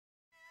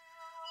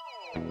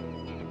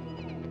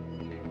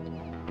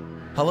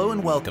Hello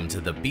and welcome to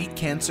the Beat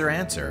Cancer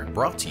Answer,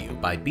 brought to you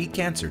by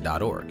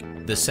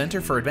BeatCancer.Org, the Center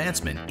for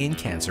Advancement in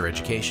Cancer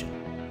Education.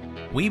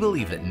 We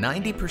believe that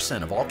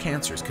 90% of all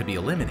cancers could be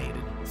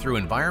eliminated through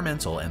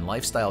environmental and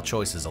lifestyle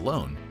choices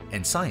alone,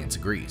 and science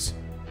agrees.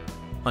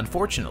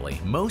 Unfortunately,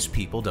 most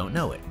people don't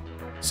know it,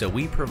 so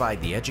we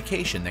provide the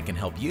education that can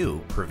help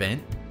you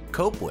prevent,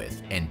 cope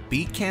with, and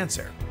beat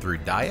cancer through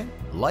diet,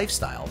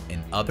 lifestyle,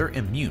 and other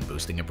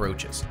immune-boosting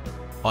approaches.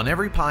 On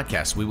every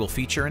podcast, we will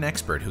feature an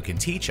expert who can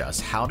teach us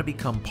how to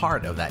become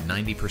part of that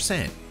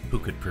 90% who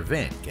could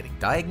prevent getting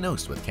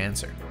diagnosed with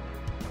cancer.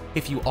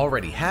 If you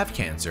already have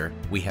cancer,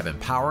 we have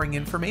empowering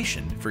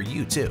information for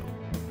you too.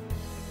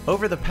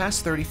 Over the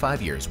past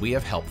 35 years, we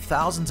have helped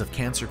thousands of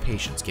cancer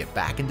patients get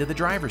back into the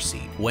driver's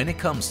seat when it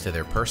comes to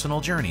their personal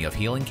journey of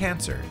healing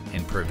cancer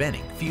and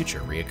preventing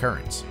future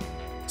reoccurrence.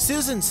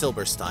 Susan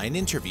Silberstein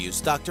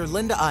interviews Dr.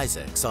 Linda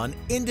Isaacs on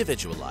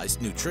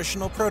individualized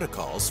nutritional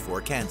protocols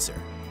for cancer.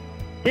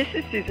 This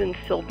is Susan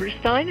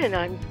Silberstein, and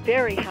I'm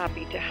very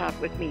happy to have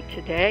with me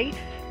today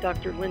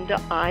Dr.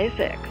 Linda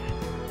Isaacs.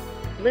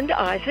 Linda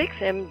Isaacs,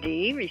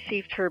 MD,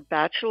 received her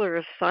Bachelor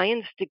of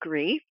Science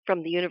degree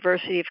from the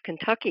University of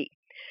Kentucky.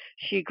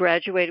 She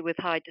graduated with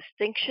high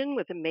distinction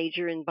with a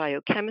major in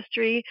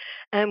biochemistry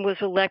and was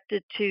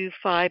elected to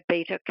Phi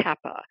Beta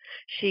Kappa.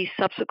 She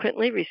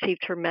subsequently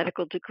received her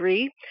medical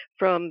degree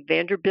from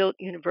Vanderbilt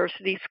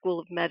University School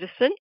of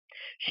Medicine.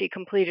 She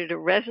completed a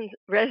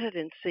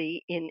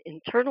residency in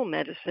internal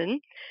medicine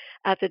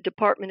at the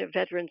Department of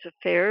Veterans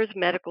Affairs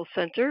Medical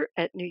Center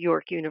at New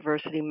York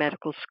University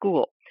Medical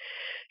School.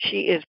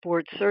 She is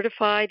board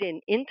certified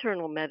in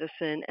internal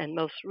medicine and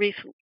most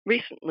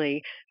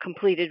recently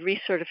completed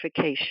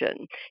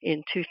recertification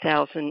in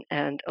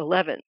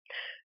 2011.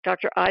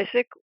 Dr.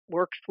 Isaac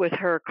worked with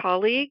her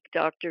colleague,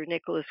 Dr.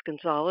 Nicholas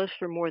Gonzalez,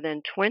 for more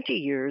than 20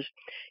 years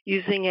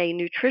using a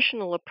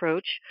nutritional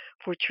approach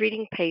for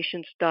treating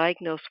patients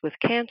diagnosed with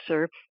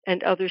cancer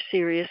and other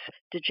serious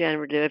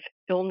degenerative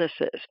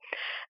illnesses.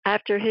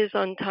 After his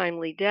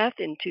untimely death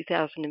in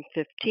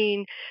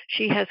 2015,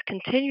 she has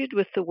continued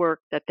with the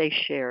work that they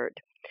shared.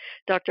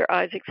 Dr.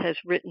 Isaacs has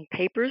written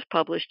papers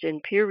published in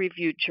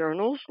peer-reviewed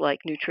journals like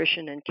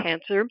Nutrition and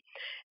Cancer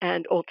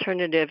and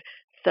Alternative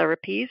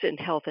Therapies in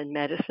Health and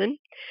Medicine,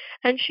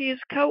 and she is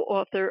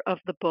co-author of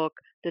the book,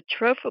 The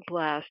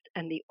Trophoblast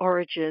and the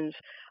Origins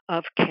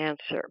of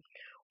Cancer.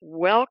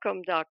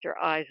 Welcome, Dr.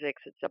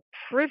 Isaacs. It's a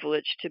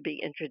privilege to be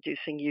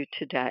introducing you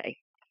today.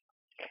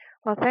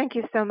 Well, thank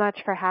you so much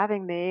for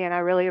having me, and I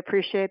really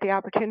appreciate the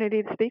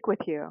opportunity to speak with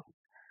you.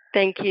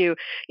 Thank you.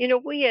 You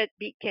know, we at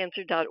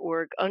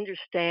BeatCancer.Org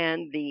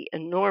understand the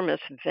enormous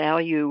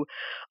value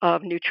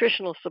of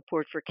nutritional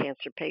support for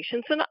cancer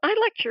patients, and I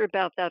lecture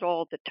about that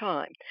all the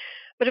time.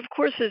 But of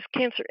course, as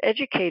cancer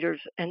educators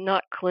and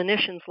not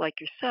clinicians like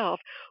yourself,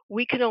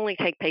 we can only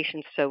take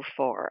patients so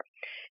far.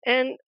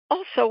 And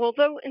also,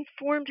 although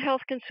informed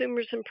health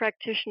consumers and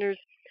practitioners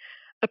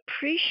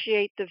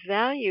appreciate the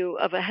value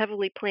of a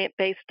heavily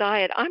plant-based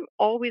diet, I'm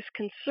always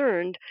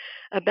concerned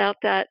about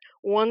that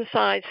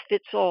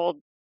one-size-fits-all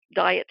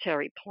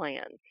dietary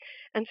plan.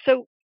 And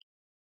so,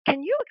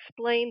 can you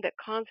explain the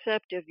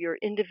concept of your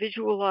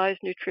individualized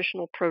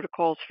nutritional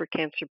protocols for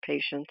cancer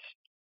patients?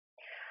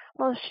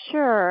 Well,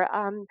 sure.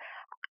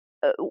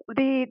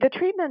 The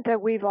treatment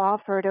that we've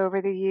offered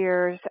over the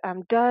years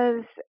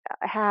does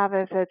have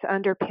as its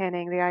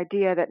underpinning the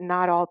idea that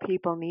not all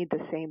people need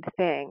the same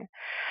thing.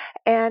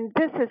 And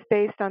this is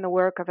based on the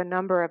work of a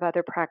number of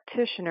other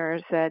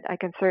practitioners that I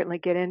can certainly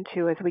get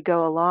into as we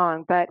go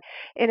along. But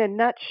in a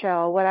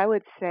nutshell, what I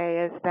would say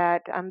is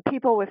that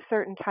people with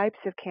certain types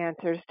of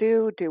cancers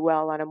do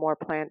well on a more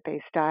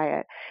plant-based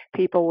diet.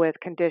 People with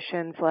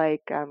conditions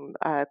like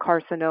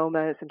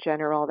carcinomas in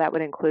general, that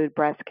would include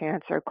breast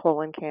cancer,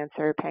 colon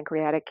cancer,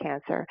 pancreatic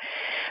cancer.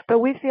 But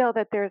we feel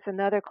that there's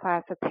another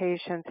class of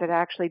patients that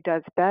actually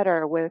does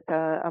better with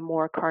a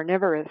more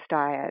carnivorous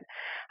diet.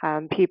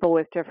 People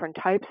with different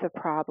types of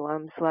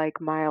problems like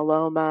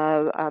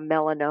myeloma,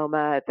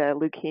 melanoma, the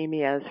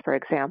leukemias, for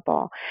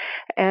example.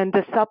 And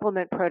the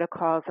supplement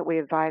protocols that we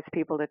advise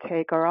people to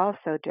take are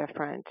also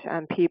different.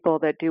 People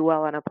that do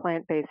well on a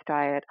plant-based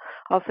diet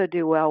also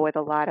do well with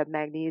a lot of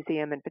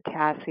magnesium and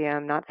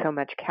potassium, not so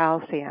much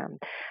calcium.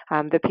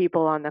 The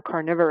people on the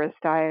carnivorous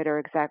diet are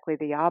exactly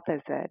the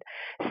opposite.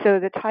 So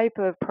the type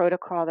of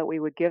protocol that we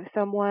would give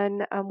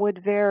someone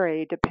would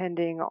vary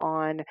depending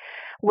on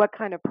what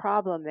kind of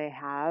problem they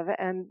have,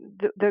 and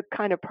the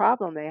kind of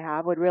problem they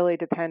have would really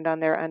depend on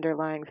their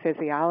underlying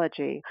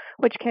physiology,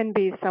 which can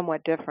be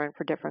somewhat different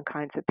for different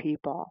kinds of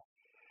people.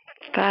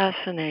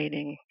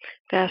 Fascinating.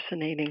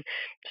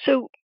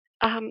 So,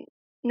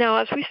 now,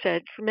 as we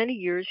said, for many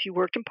years you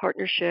worked in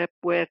partnership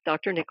with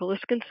Dr. Nicholas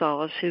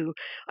Gonzalez, who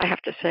I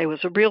have to say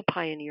was a real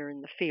pioneer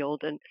in the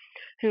field and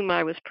whom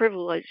I was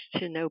privileged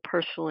to know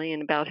personally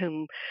and about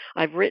whom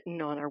I've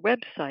written on our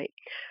website.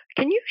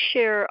 Can you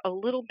share a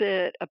little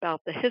bit about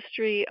the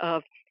history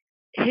of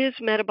his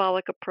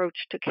metabolic approach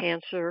to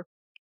cancer?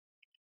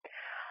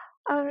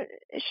 Uh,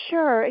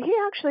 sure. He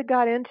actually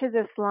got into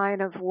this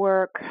line of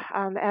work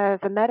as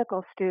a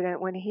medical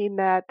student when he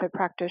met the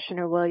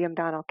practitioner William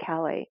Donald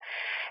Kelley.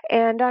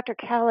 And Dr.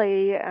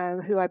 Kelley,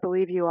 who I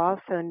believe you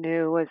also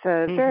knew, was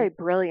a Hmm. very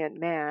brilliant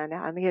man.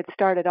 He had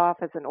started off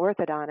as an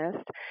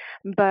orthodontist,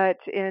 but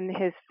in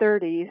his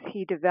 30s,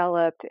 he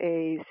developed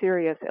a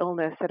serious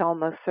illness that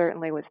almost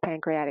certainly was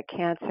pancreatic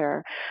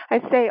cancer.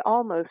 I say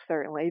almost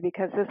certainly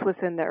because this was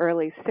in the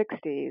early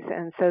 60s,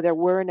 and so there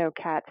were no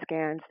CAT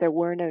scans, there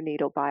were no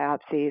needle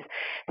biopsies.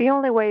 The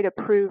only way to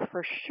prove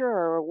for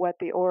sure what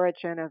the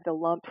origin of the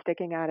lump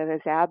sticking out of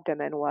his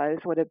abdomen was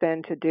would have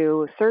been to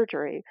do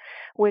surgery,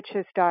 which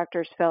his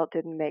doctors felt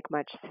didn't make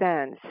much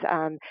sense.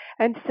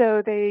 And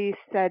so they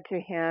said to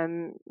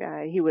him,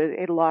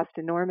 he'd lost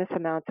enormous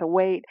amounts of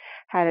weight,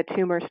 had a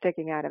tumor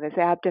sticking out of his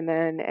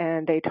abdomen,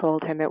 and they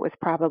told him it was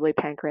probably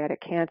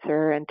pancreatic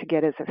cancer and to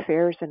get his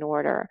affairs in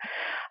order.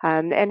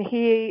 And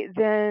he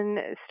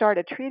then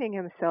started treating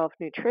himself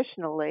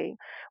nutritionally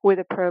with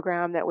a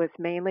program that was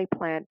mainly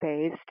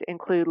plant-based,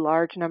 include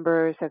large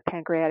numbers of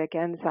pancreatic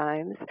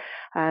enzymes,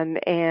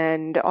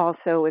 and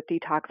also with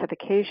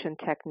detoxification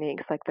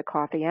techniques like the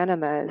coffee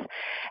enemas.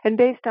 And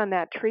based on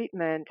that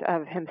treatment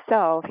of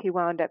himself, he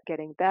wound up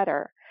getting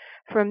better.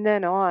 From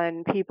then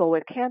on, people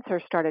with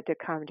cancer started to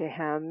come to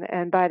him,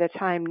 and by the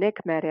time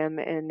Nick met him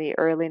in the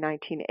early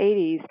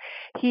 1980s,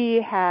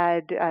 he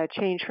had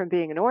changed from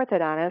being an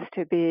orthodontist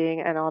to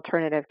being an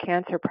alternative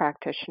cancer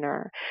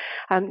practitioner.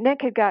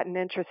 Nick had gotten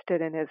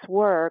interested in his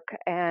work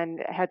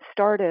and had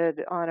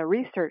started on a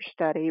research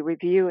study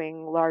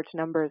reviewing large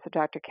numbers of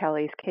Dr.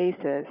 Kelley's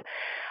cases.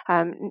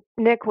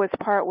 Nick was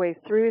partway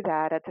through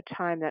that at the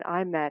time that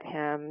I met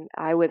him.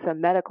 I was a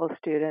medical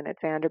student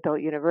at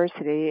Vanderbilt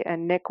University,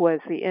 and Nick was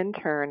the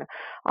intern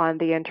on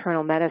the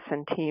internal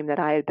medicine team that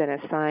I had been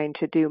assigned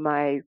to do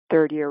my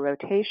third-year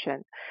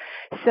rotation.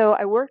 So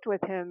I worked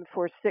with him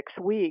for 6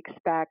 weeks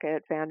back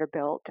at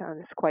Vanderbilt.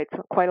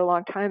 It's quite a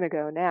long time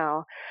ago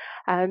now.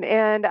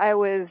 And I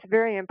was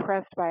very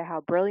impressed by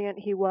how brilliant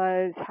he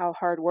was, how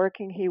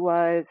hardworking he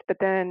was. But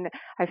then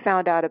I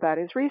found out about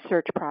his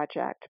research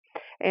project.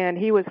 And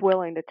he was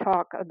willing to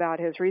talk about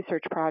his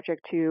research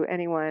project to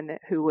anyone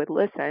who would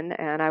listen,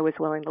 and I was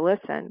willing to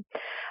listen.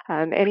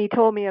 And he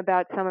told me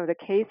about some of the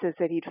cases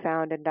that he'd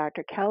found in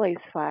Dr. Kelley's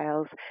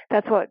files.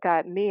 That's what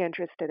got me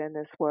interested in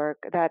this work.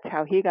 That's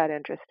how he got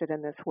interested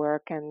in this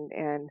work,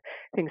 and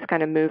things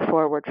kind of moved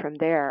forward from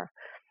there.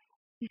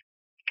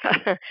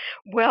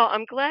 Well,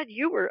 I'm glad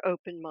you were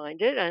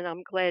open-minded, and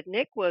I'm glad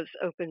Nick was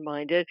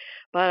open-minded,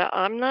 but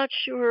I'm not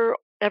sure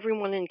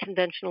everyone in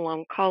conventional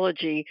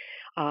oncology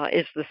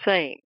is the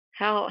same.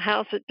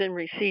 How's it been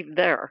received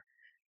there?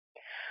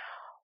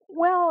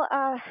 Well,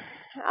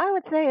 I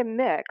would say a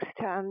mixed.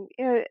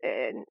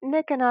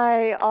 Nick and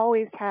I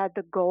always had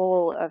the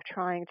goal of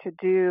trying to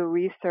do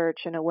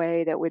research in a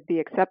way that would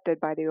be accepted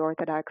by the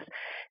Orthodox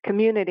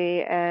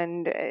community,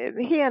 and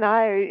he and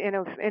I, in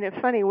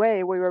a funny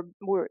way,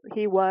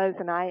 he was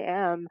and I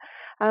am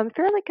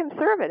fairly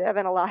conservative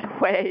in a lot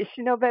of ways,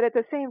 but at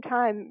the same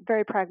time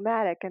very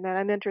pragmatic, and then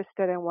I'm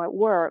interested in what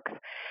works.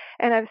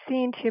 And I've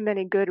seen too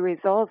many good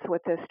results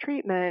with this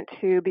treatment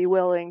to be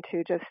willing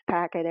to just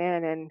pack it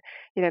in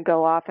and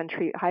go off and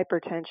treat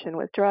hypertension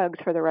with drugs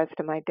for the rest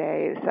of my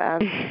days.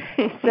 But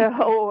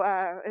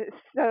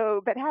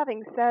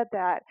having said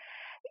that,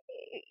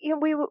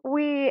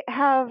 we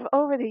have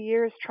over the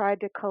years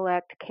tried to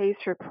collect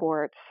case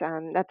reports.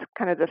 That's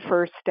kind of the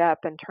first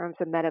step in terms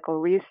of medical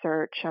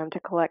research, to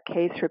collect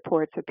case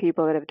reports of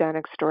people that have done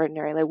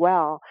extraordinarily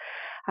well.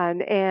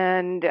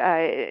 And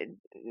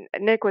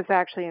Nick was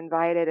actually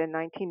invited in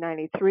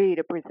 1993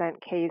 to present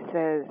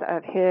cases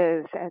of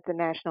his at the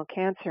National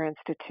Cancer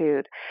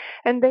Institute.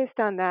 And based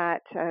on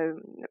that,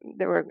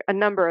 there were a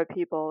number of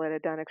people that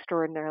had done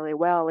extraordinarily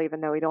well,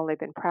 even though he'd only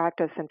been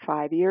practicing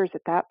 5 years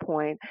at that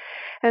point.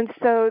 And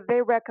so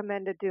they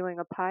recommended doing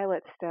a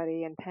pilot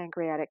study in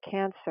pancreatic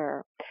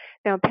cancer.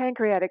 Now,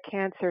 pancreatic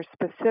cancer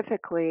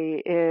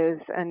specifically is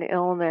an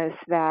illness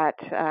that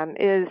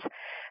is,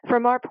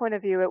 from our point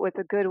of view, it was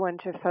a good one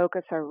to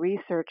focus our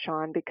research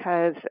on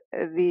because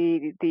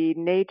the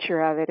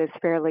nature of it is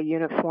fairly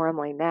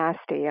uniformly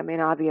nasty. I mean,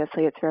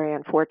 obviously, it's very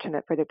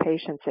unfortunate for the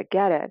patients that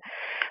get it.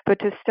 But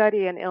to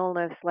study an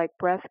illness like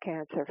breast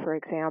cancer, for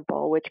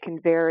example, which can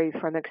vary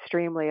from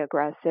extremely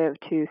aggressive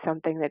to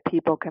something that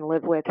people can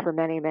live with for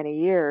many, many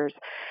years,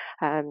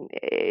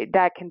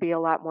 that can be a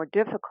lot more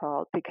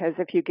difficult because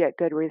if you get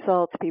good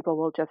results, people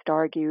will just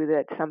argue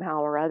that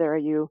somehow or other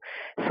you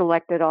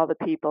selected all the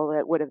people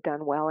that would have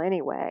done well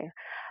anyway.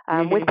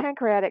 With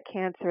pancreatic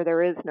cancer,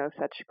 there is no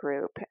such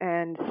group.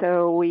 And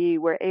so we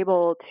were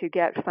able to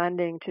get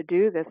funding to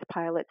do this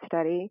pilot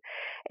study.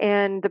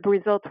 And the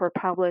results were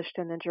published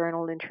in the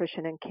journal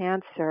Nutrition and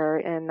Cancer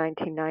in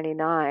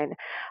 1999.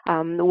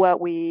 What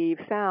we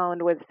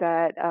found was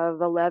that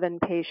of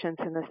 11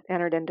 patients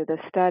entered into the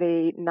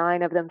study,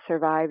 9 of them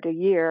survived a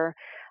year.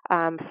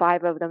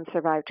 5 of them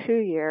survived 2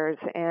 years,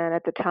 and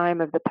at the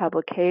time of the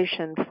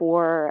publication,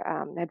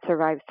 4 had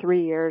survived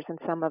 3 years, and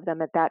some of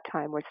them at that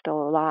time were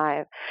still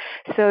alive.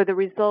 So the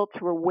results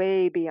were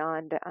way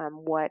beyond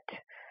what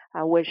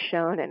was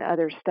shown in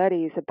other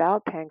studies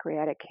about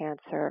pancreatic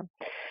cancer.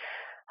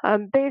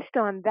 Based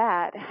on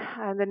that,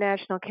 the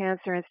National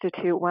Cancer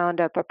Institute wound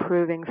up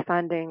approving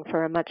funding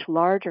for a much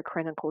larger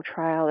clinical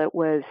trial that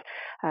was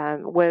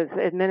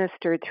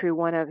administered through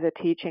one of the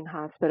teaching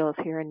hospitals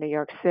here in New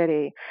York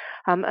City.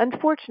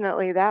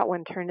 Unfortunately, that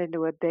one turned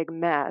into a big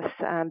mess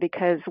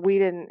because we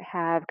didn't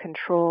have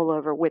control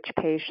over which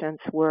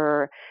patients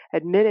were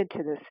admitted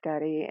to the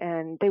study,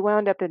 and they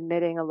wound up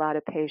admitting a lot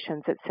of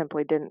patients that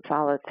simply didn't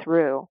follow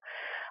through.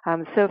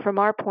 So from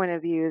our point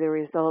of view, the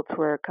results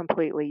were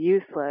completely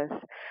useless.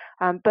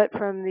 But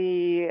from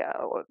the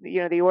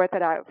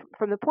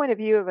from the point of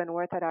view of an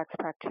orthodox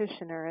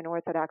practitioner, an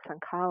orthodox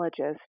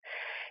oncologist,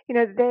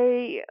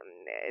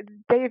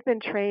 they've been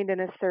trained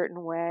in a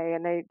certain way,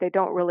 and they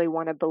don't really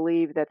want to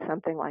believe that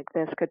something like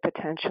this could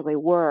potentially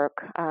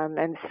work.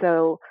 And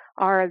so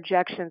our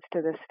objections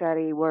to the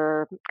study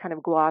were kind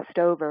of glossed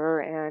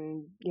over,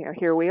 and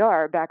here we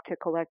are back to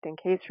collecting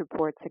case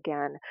reports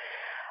again.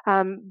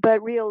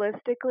 But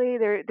realistically,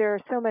 there are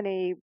so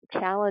many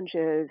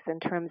challenges in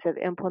terms of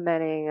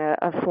implementing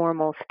a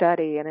formal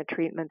study and a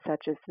treatment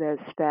such as this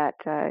that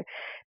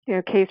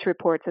case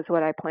reports is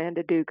what I plan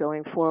to do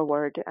going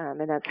forward,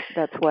 and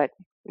that's what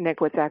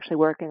Nick was actually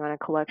working on, a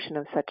collection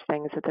of such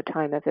things at the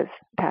time of his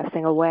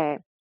passing away.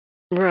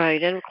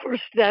 Right, and of course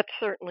that's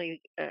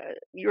certainly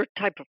your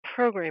type of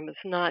program is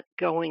not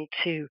going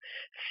to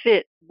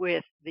fit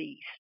with the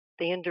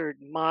standard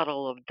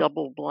model of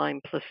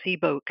double-blind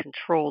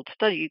placebo-controlled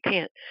study.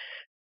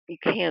 You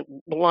can't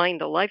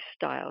blind a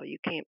lifestyle. You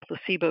can't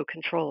placebo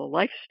control a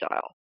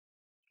lifestyle.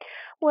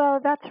 Well,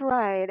 that's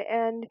right.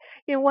 And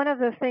one of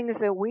the things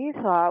that we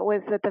thought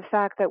was that the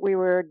fact that we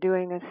were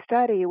doing a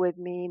study would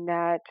mean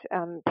that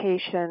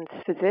patients,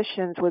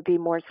 physicians would be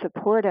more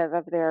supportive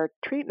of their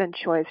treatment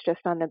choice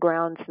just on the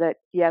grounds that,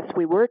 yes,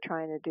 we were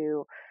trying to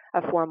do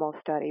a formal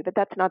study, but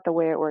that's not the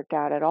way it worked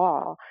out at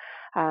all.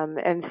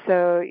 And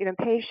so,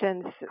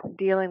 patients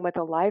dealing with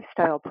a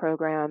lifestyle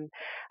program,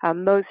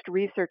 most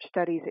research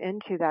studies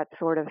into that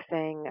sort of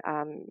thing,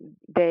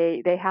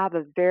 they have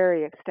a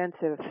very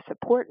extensive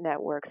support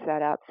network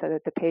set up so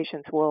that the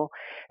patients will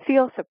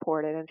feel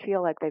supported and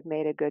feel like they've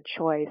made a good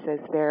choice as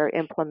they're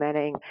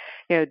implementing,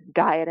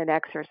 diet and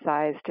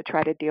exercise to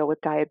try to deal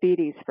with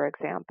diabetes, for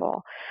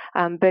example.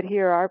 But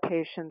here our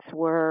patients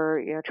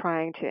were,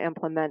 trying to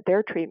implement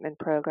their treatment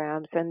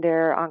programs, and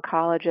their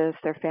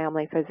oncologists, their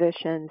family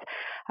physicians,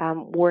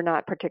 were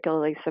not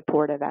particularly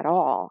supportive at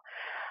all.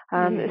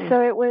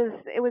 So it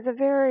was a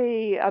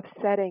very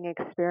upsetting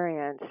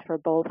experience for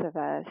both of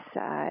us,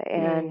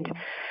 and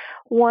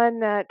one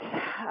that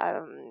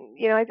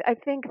I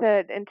think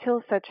that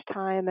until such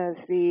time as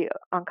the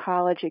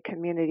oncology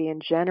community in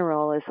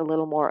general is a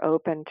little more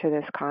open to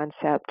this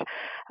concept,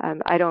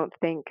 I don't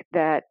think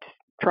that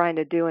trying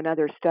to do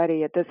another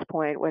study at this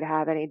point would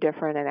have any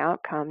different an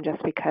outcome,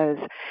 just because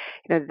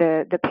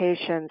the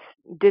patients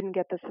didn't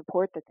get the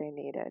support that they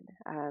needed,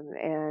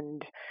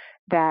 and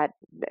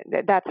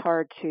that's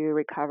hard to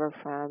recover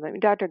from. I mean,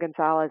 Dr.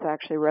 Gonzalez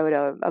actually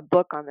wrote a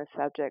book on the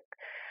subject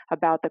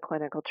about the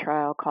clinical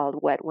trial called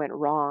What Went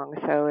Wrong.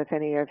 So if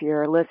any of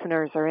your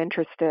listeners are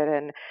interested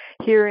in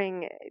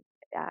hearing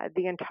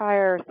the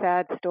entire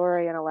sad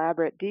story in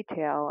elaborate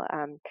detail,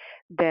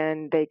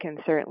 then they can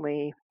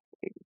certainly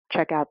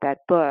check out that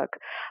book.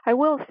 I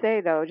will say,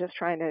 though, just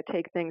trying to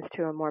take things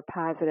to a more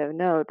positive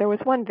note, there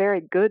was one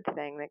very good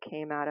thing that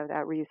came out of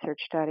that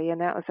research study, and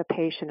that was a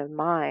patient of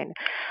mine.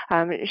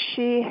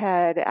 She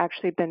had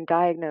actually been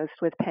diagnosed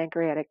with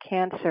pancreatic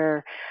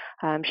cancer.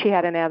 She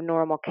had an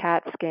abnormal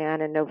CAT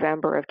scan in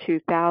November of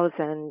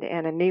 2000,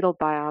 and a needle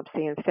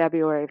biopsy in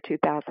February of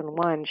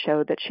 2001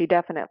 showed that she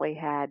definitely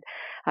had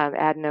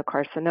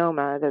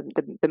adenocarcinoma,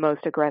 the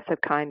most aggressive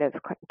kind of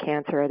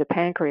cancer of the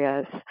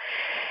pancreas.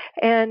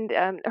 And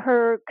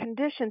her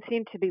condition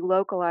seemed to be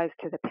localized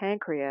to the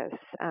pancreas,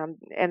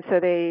 and so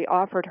they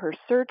offered her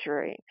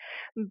surgery,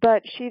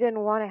 but she didn't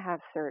want to have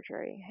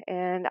surgery,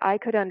 and I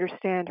could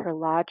understand her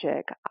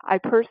logic. I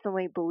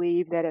personally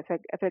believe that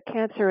if a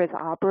cancer is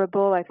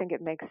operable, I think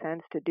it makes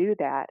sense to do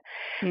that.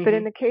 Mm-hmm. But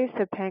in the case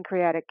of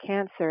pancreatic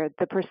cancer,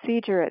 the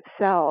procedure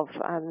itself,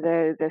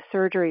 the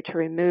surgery to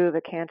remove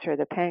a cancer of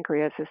the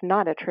pancreas is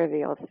not a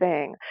trivial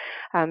thing.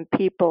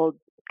 People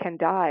can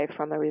die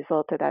from a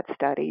result of that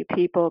study.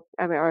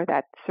 Or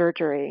that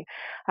surgery.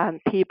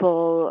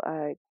 People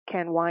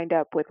can wind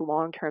up with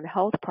long-term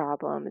health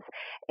problems,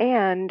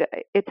 and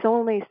it's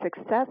only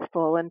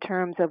successful in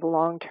terms of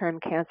long-term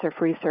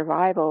cancer-free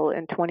survival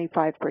in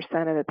 25%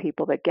 of the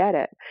people that get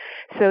it.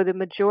 So the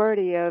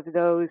majority of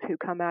those who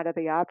come out of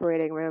the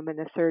operating room and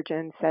the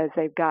surgeon says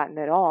they've gotten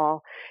it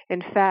all,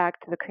 in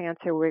fact, the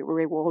cancer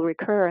will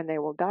recur and they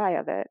will die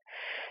of it.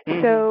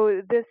 Mm-hmm.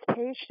 So this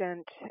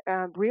patient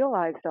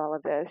realized all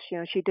of this.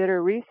 She did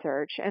her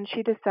research, and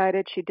she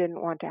decided she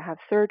didn't want to have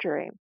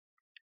surgery.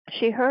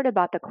 she heard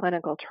about the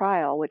clinical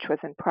trial, which was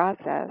in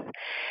process,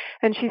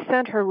 and she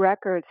sent her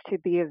records to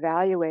be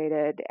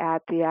evaluated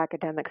at the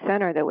academic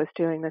center that was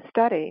doing the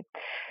study.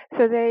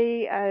 So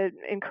they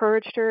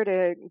encouraged her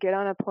to get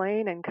on a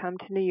plane and come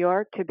to New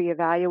York to be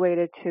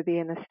evaluated to be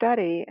in the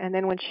study. And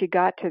then when she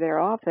got to their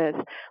office,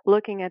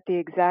 looking at the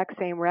exact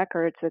same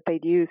records that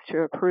they'd used to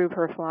approve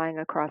her flying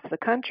across the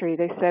country,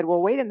 they said,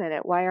 well, wait a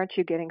minute, why aren't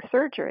you getting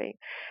surgery?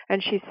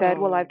 And she said,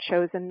 well, I've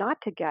chosen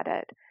not to get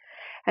it.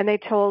 And they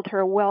told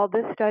her, well,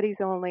 this study's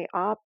only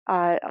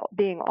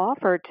being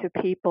offered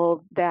to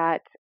people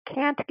that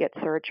can't get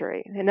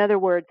surgery. In other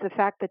words, the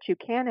fact that you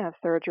can have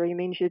surgery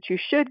means that you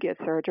should get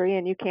surgery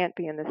and you can't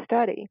be in the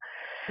study.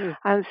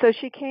 So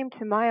she came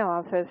to my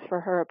office for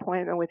her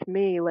appointment with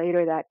me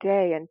later that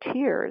day in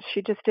tears.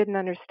 She just didn't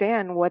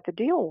understand what the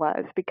deal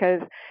was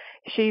because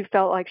she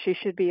felt like she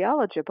should be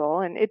eligible,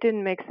 and it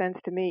didn't make sense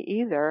to me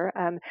either.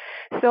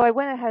 So I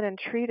went ahead and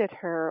treated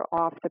her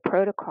off the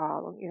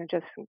protocol,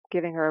 just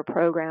giving her a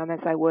program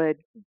as I would,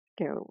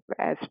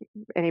 as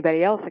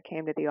anybody else that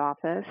came to the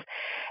office.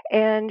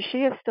 And she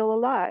is still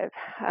alive.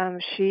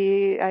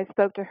 I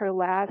spoke to her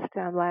last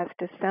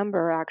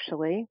December,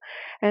 actually,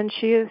 and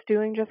she is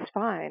doing just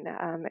fine.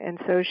 And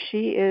so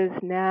she is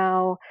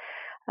now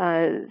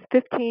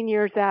 15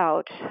 years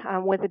out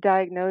with a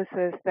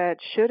diagnosis that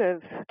should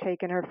have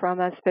taken her from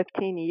us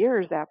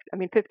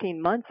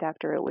 15 months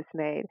after it was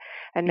made.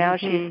 And now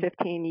she's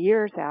 15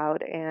 years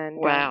out and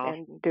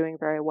doing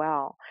very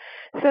well.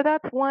 So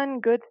that's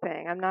one good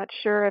thing. I'm not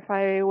sure if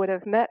I would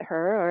have met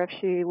her or if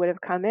she would have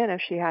come in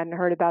if she hadn't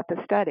heard about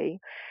the study.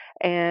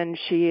 And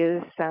she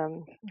is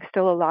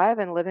still alive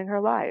and living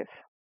her life.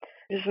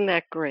 Isn't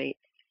that great?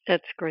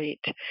 That's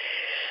great.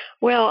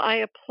 Well, I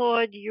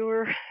applaud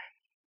your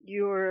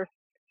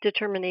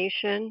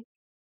determination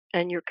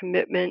and your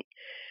commitment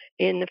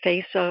in the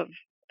face of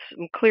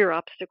some clear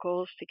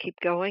obstacles to keep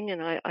going.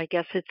 And I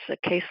guess it's a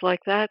case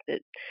like that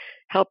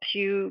helps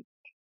you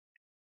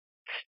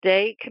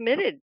stay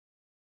committed.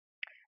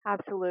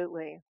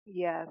 Absolutely,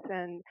 yes.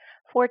 And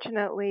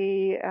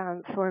fortunately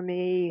for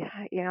me,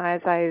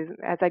 as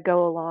I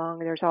go along,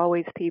 there's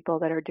always people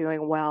that are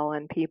doing well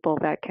and people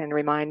that can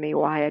remind me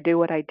why I do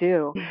what I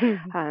do.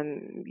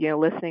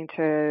 Listening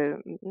to,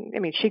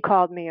 she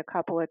called me a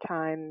couple of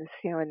times,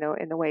 in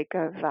the wake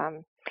of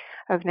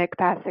Nick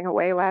passing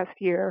away last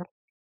year,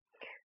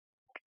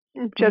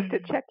 just to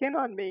check in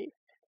on me.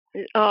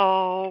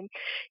 Oh,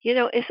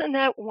 isn't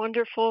that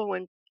wonderful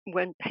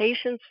when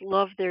patients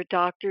love their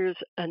doctors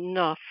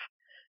enough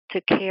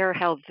to care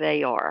how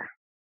they are?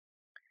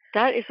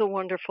 That is a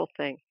wonderful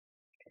thing.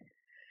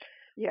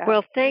 Yeah.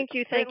 Well, thank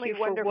you for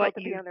what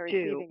to you be on the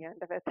do. Receiving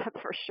end of it, that's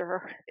for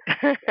sure.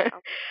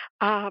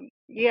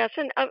 Yes,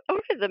 and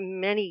over the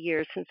many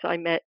years since I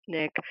met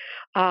Nick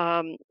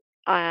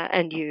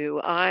and you,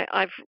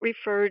 I've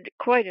referred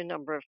quite a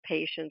number of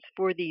patients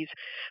for these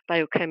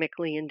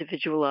biochemically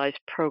individualized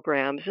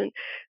programs. And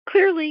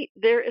clearly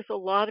there is a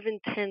lot of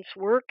intense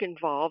work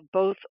involved,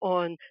 both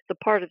on the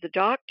part of the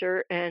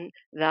doctor and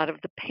that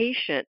of the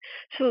patient.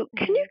 So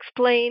can you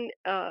explain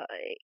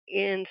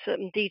in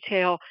some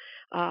detail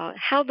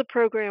how the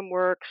program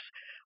works?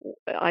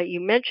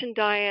 You mentioned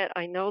diet.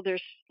 I know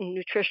there's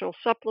nutritional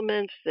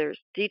supplements, there's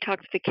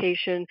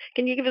detoxification.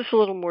 Can you give us a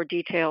little more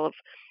detail of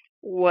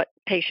what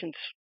patients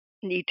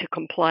need to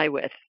comply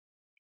with?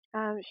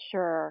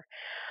 Sure.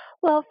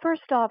 Well,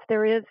 first off,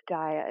 there is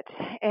diet.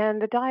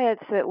 And the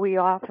diets that we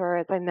offer,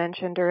 as I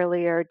mentioned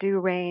earlier, do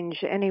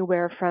range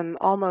anywhere from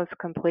almost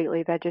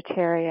completely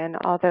vegetarian,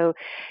 although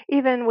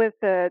even with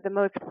the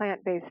most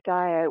plant-based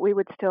diet, we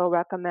would still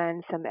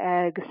recommend some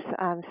eggs,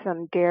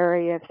 some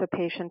dairy if the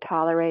patient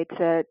tolerates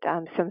it,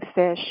 some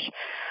fish,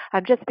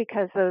 just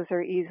because those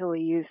are easily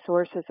used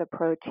sources of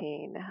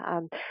protein.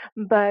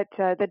 But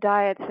the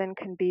diets then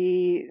can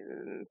be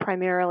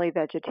primarily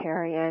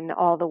vegetarian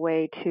all the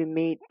way to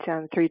meat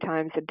 3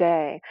 times a day.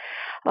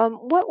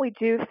 What we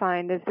do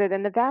find is that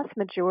in the vast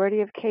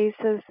majority of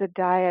cases, the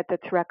diet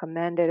that's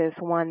recommended is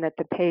one that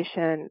the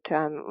patient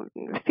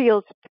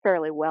feels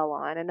fairly well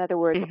on. In other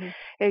words,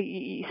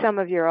 some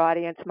of your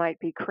audience might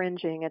be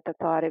cringing at the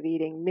thought of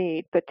eating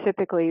meat, but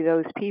typically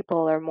those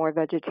people are more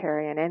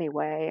vegetarian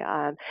anyway,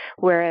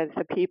 whereas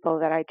the people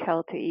that I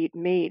tell to eat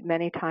meat,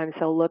 many times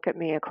they'll look at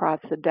me across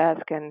the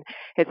desk and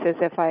it's as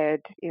if I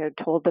had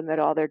told them that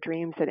all their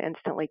dreams had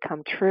instantly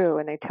come true,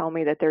 and they tell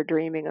me that they're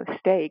dreaming of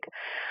steak.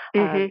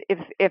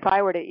 If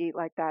I were to eat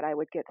like that, I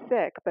would get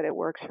sick, but it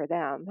works for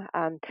them.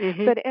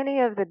 But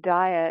any of the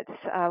diets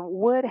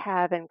would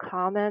have in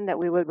common that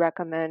we would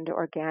recommend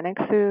organic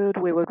food.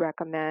 We would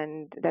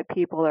recommend that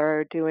people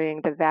are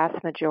doing the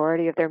vast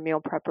majority of their meal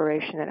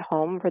preparation at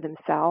home for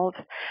themselves,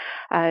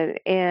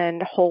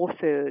 and whole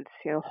foods,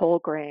 whole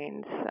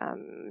grains,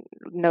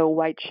 no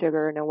white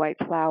sugar, no white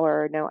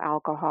flour, no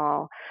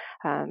alcohol.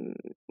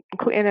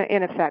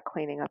 In effect,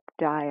 cleaning up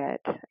the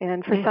diet.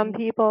 And for some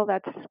people,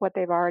 that's what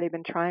they've already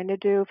been trying to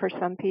do. For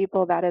some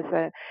people, that is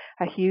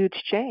a huge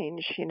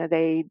change.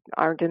 They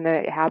aren't in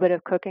the habit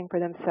of cooking for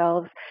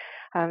themselves.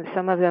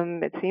 Some of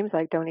them, it seems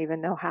like, don't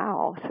even know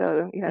how.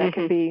 So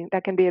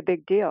that can be a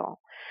big deal.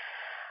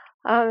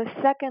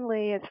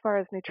 Secondly, as far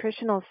as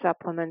nutritional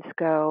supplements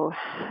go,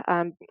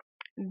 um,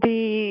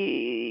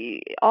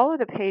 all of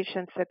the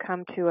patients that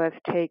come to us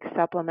take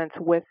supplements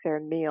with their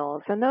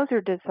meals, and those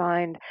are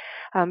designed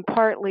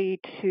partly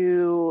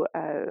to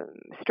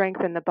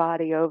strengthen the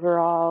body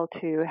overall,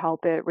 to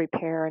help it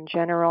repair in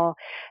general,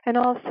 and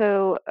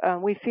also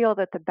we feel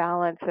that the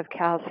balance of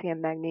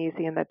calcium,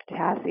 magnesium, and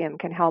potassium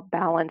can help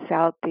balance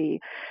out the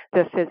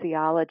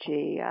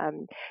physiology.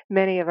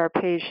 Many of our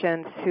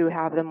patients who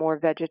have the more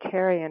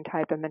vegetarian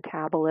type of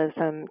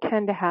metabolism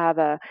tend to have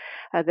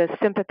the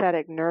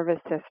sympathetic nervous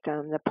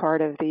system, the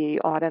part of the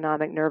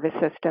autonomic nervous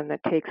system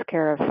that takes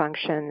care of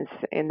functions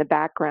in the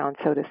background,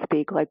 so to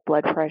speak, like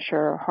blood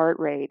pressure or heart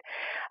rate.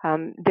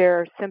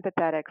 Their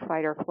sympathetic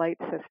fight or flight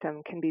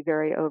system can be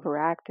very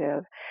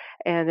overactive,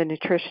 and the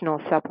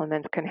nutritional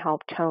supplements can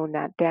help tone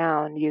that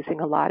down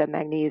using a lot of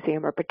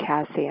magnesium or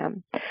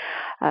potassium.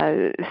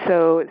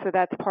 So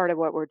that's part of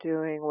what we're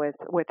doing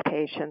with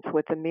patients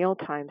with the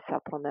mealtime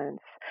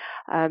supplements.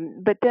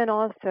 But then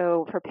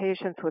also for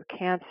patients with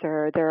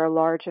cancer, there are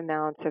large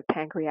amounts of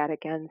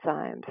pancreatic enzymes.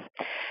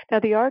 Now,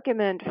 the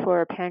argument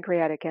for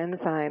pancreatic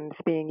enzymes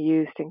being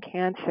used in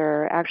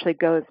cancer actually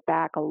goes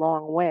back a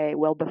long way,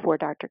 well before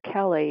Dr.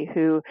 Kelley,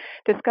 who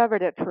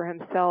discovered it for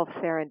himself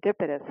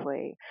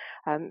serendipitously.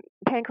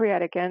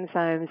 Pancreatic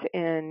enzymes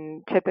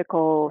in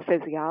typical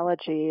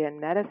physiology and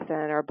medicine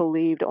are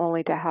believed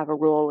only to have a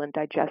role in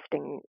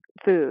digesting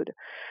food.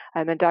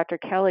 And Dr.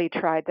 Kelley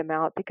tried them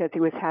out because he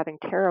was having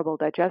terrible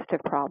digestive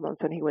problems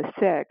when he was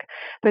sick.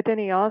 But then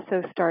he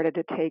also started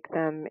to take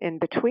them in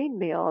between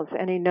meals,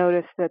 and he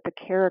noticed that the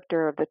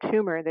character of the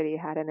tumor that he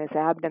had in his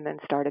abdomen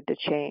started to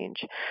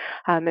change.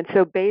 And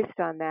so based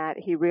on that,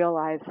 he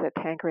realized that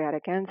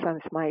pancreatic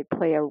enzymes might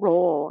play a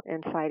role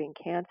in fighting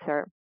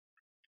cancer.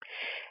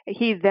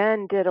 He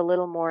then did a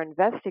little more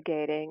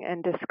investigating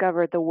and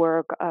discovered the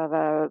work of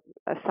a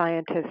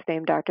scientist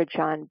named Dr.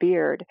 John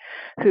Beard,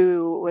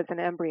 who was an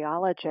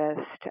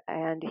embryologist,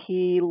 and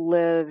he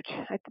lived,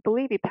 I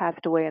believe he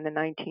passed away in the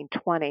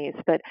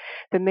 1920s, but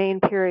the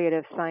main period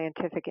of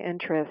scientific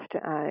interest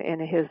in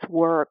his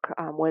work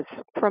was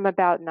from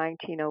about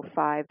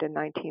 1905 to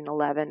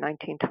 1911,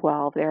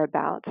 1912,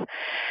 thereabouts.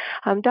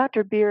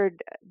 Dr.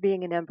 Beard,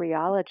 being an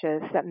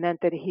embryologist, that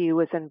meant that he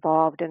was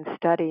involved in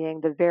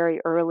studying the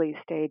very early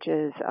stages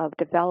of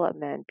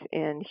development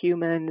in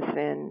humans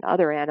and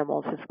other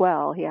animals as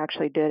well. He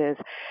actually did his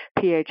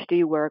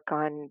PhD work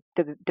on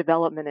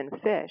development in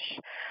fish.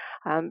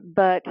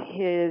 But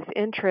his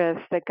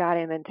interest that got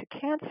him into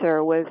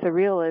cancer was the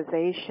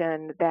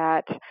realization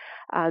that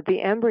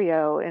the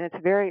embryo in its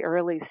very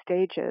early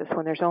stages,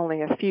 when there's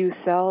only a few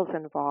cells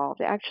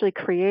involved, actually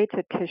creates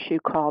a tissue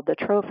called the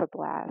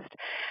trophoblast.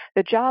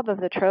 The job of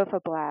the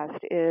trophoblast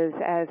is,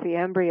 as the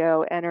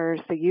embryo enters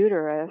the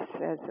uterus,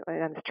 as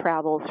it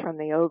travels from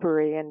the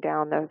ovary and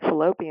down the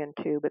fallopian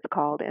tube, it's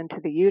called,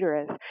 into the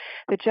uterus,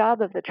 the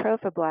job of the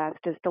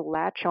trophoblast is to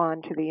latch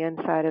on to the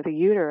inside of the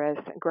uterus,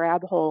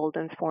 grab hold,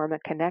 and form a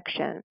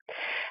connection.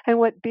 And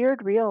what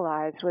Beard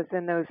realized was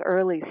in those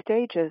early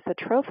stages, the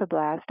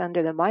trophoblast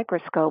under the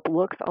microscope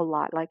looks a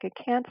lot like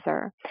a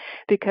cancer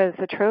because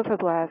the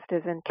trophoblast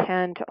is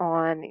intent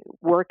on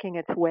working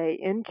its way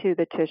into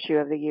the tissue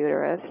of the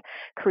uterus,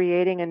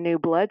 creating a new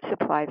blood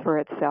supply for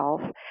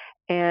itself,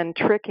 and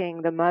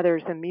tricking the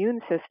mother's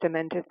immune system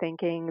into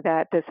thinking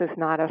that this is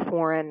not a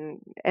foreign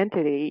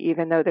entity,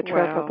 even though the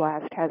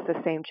trophoblast has the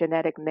same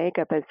genetic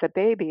makeup as the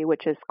baby,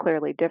 which is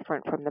clearly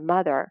different from the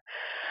mother.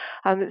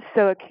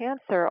 So a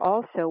cancer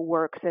also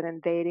works at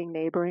invading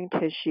neighboring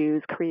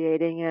tissues,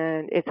 creating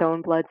its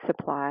own blood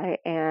supply,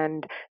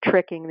 and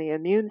tricking the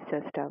immune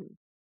system.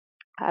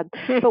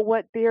 But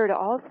what Beard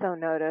also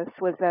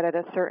noticed was that at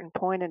a certain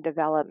point in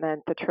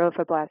development, the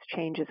trophoblast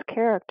changes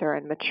character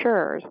and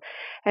matures.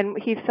 And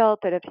he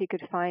felt that if he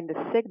could find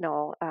a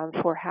signal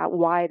for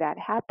why that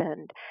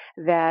happened,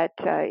 that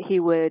he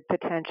would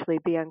potentially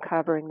be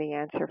uncovering the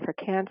answer for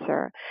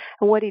cancer.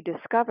 And what he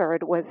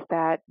discovered was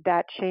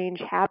that change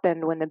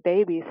happened when the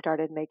baby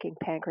started making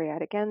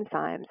pancreatic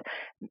enzymes.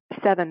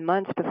 7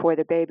 months before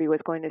the baby was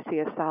going to see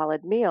a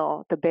solid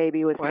meal, the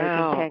baby was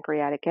making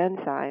pancreatic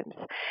enzymes.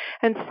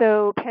 And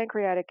so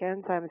pancreatic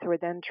enzymes were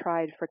then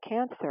tried for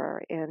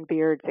cancer in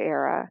Beard's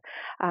era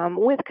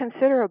with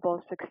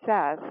considerable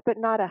success, but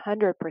not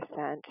 100%.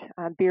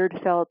 Beard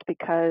felt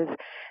because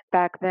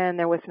back then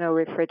there was no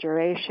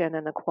refrigeration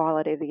and the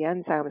quality of the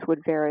enzymes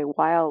would vary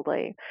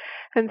wildly.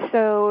 And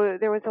so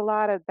there was a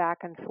lot of back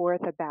and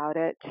forth about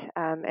it.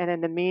 And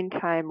in the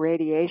meantime,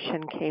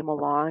 radiation came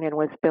along and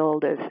was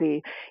billed as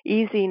the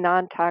easy,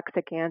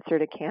 non-toxic answer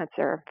to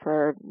cancer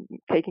for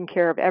taking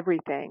care of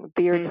everything.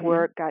 Beard's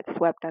work got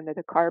swept under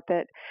the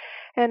carpet.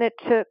 And it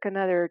took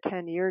another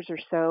 10 years or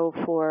so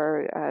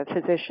for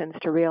physicians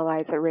to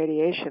realize that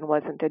radiation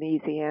wasn't an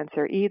easy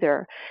answer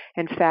either.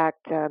 In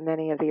fact,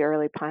 many of the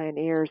early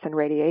pioneers in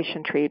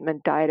radiation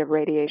treatment died of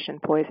radiation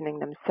poisoning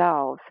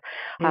themselves.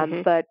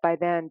 But by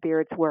then,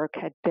 Beard's work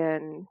had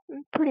been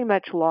pretty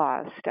much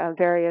lost.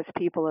 Various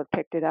people have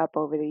picked it up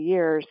over the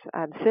years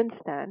since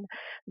then,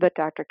 but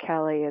Dr.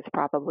 Kelley is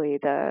probably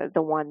the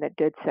one that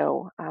did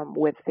so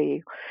with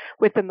the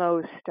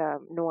most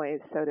noise,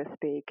 so to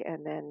speak,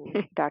 and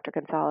then Dr.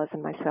 Gonzalez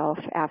and myself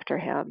after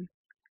him.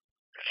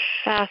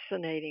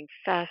 Fascinating.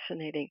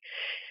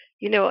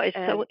 It's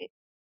so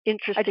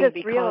interesting. I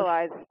just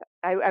realized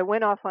I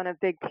went off on a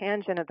big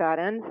tangent about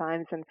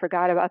enzymes and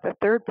forgot about the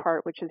third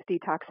part, which is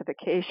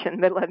detoxification.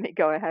 But let me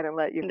go ahead and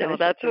let you finish. No,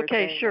 that's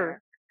okay. Sure.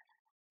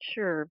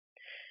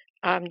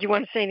 Do you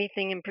want to say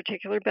anything in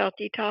particular about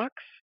detox?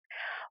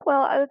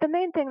 Well, the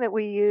main thing that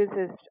we use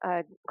is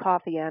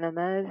coffee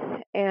enemas,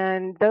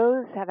 and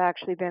those have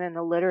actually been in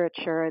the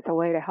literature as a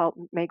way to help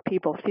make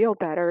people feel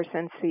better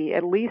since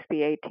at least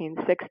the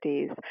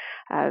 1860s.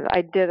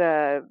 I did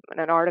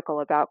an article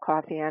about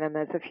coffee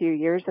enemas a few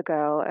years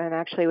ago, and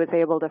actually was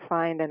able to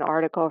find an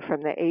article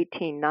from the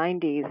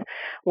 1890s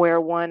where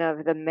one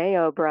of the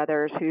Mayo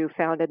brothers who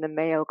founded the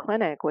Mayo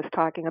Clinic was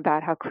talking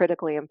about how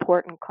critically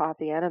important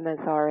coffee enemas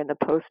are in the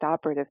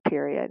post-operative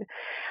period.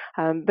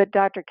 But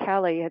Dr.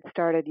 Kelley had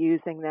started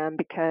using them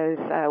because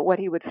what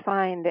he would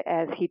find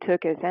as he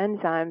took his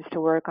enzymes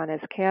to work on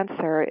his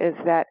cancer is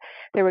that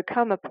there would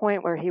come a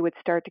point where he would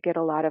start to get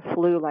a lot of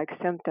flu-like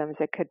symptoms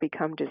that could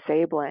become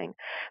disabling.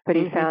 But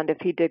he found if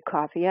he did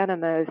coffee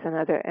enemas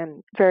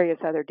and various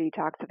other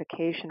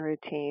detoxification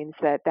routines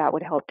that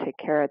would help take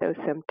care of those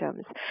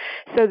symptoms.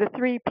 So the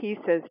three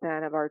pieces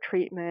then of our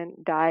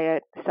treatment,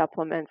 diet,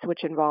 supplements,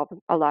 which involve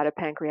a lot of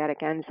pancreatic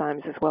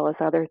enzymes as well as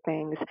other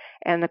things,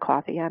 and the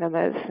coffee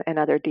enemas and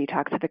other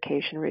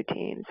detoxification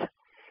routines.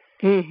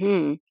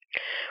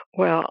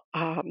 Well,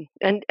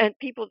 and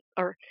people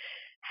are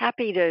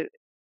happy to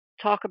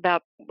talk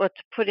about what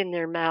to put in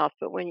their mouth,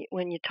 but when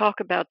you talk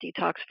about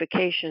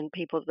detoxification,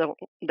 people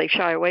they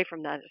shy away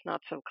from that. It's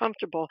not so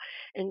comfortable,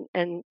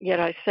 and yet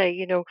I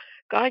say,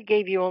 God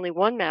gave you only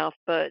one mouth,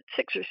 but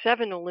 6 or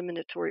 7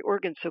 eliminatory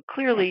organs, so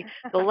clearly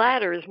the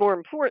latter is more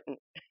important.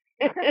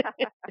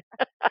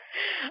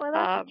 Well,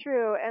 that's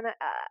true, and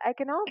I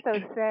can also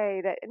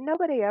say that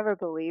nobody ever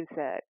believes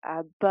it,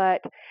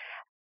 but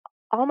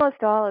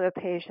almost all of the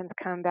patients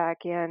come back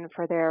in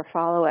for their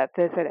follow-up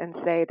visit and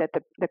say that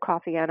the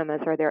coffee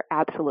enemas are their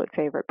absolute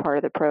favorite part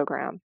of the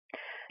program.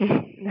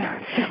 Yeah,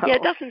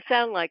 it doesn't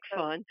sound like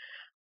fun.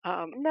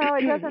 No,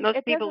 it doesn't.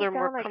 Most people doesn't are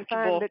more sound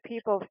comfortable. Like fun, but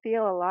people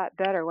feel a lot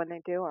better when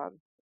they do them.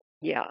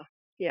 Yeah.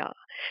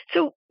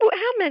 So,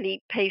 how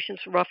many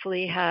patients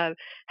roughly have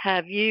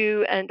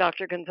you and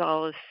Dr.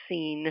 Gonzalez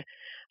seen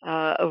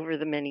over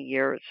the many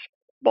years,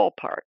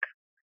 ballpark,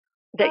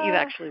 that you've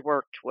actually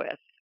worked with?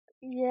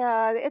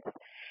 Yeah,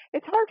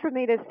 it's hard for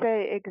me to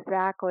say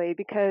exactly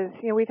because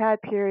we've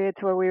had periods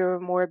where we were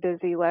more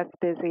busy, less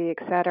busy, et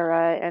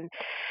cetera, and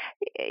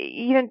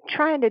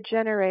trying to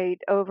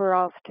generate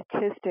overall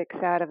statistics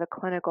out of a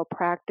clinical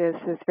practice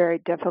is very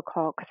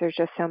difficult because there's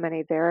just so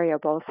many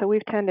variables. So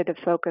we've tended to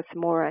focus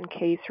more on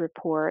case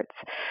reports.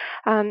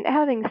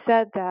 Having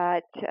said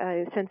that,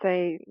 since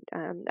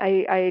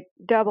I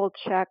double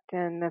checked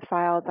in the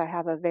files I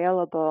have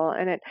available,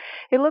 and it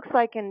looks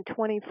like in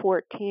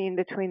 2014,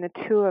 between the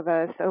two of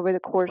us, over the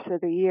course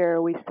of the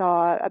year, we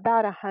saw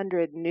about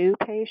 100 new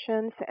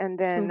patients, and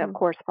then of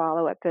course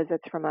follow-up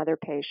visits from other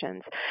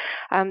patients.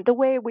 The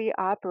way we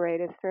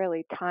operate is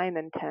fairly time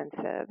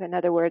intensive. In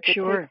other words, it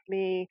takes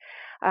me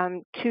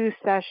 2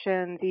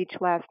 sessions, each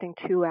lasting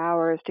 2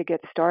 hours, to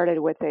get started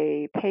with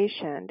a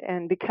patient.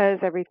 And because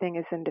everything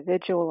is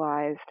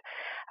individualized,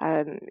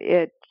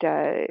 it's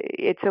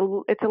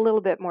a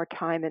little bit more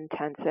time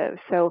intensive.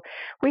 So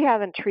we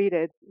haven't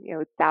treated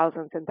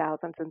thousands and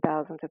thousands and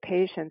thousands of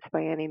patients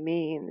by any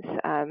means.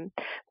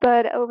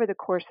 But over the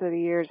course of the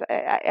years,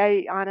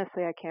 I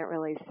honestly I can't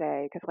really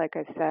say because, like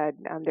I said,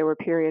 there were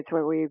periods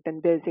where we've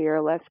been busy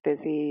or less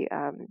busy.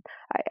 I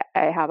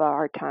have a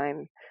hard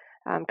time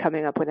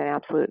coming up with an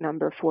absolute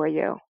number for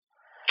you.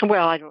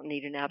 Well, I don't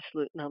need an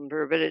absolute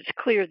number, but it's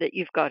clear that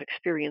you've got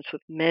experience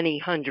with many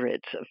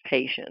hundreds of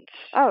patients.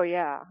 Oh,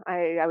 yeah.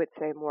 I would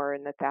say more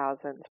in the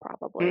thousands,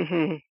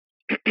 probably.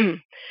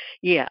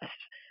 Yes.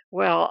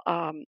 Well,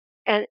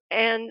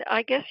 and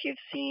I guess you've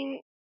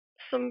seen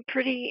some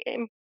pretty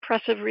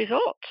impressive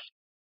results.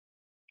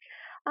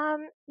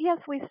 Yes,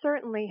 we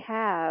certainly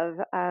have.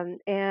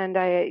 And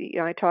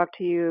I talked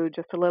to you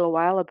just a little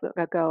while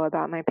ago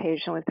about my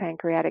patient with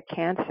pancreatic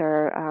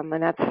cancer,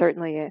 and that's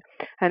certainly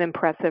an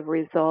impressive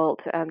result.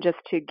 Just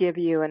to give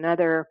you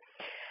another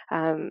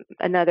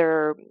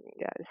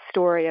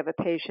story of a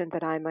patient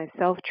that I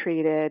myself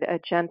treated, a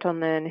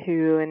gentleman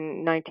who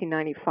in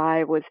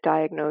 1995 was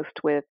diagnosed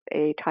with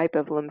a type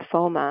of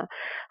lymphoma,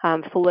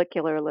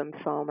 follicular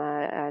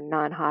lymphoma,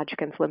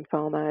 non-Hodgkin's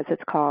lymphoma as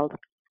it's called.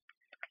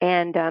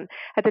 And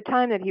at the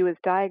time that he was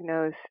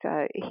diagnosed,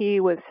 he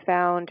was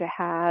found to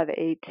have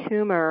a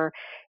tumor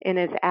in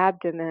his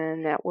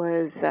abdomen that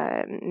was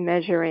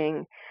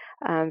measuring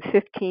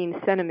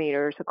 15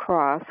 centimeters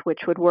across,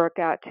 which would work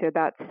out to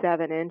about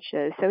 7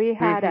 inches. So he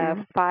had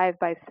a 5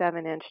 by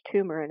 7 inch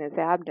tumor in his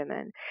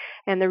abdomen.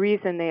 And the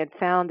reason they had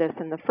found this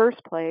in the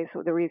first place,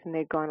 the reason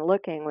they'd gone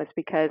looking, was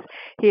because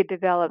he had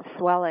developed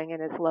swelling in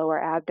his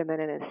lower abdomen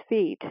and his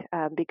feet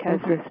because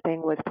this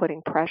thing was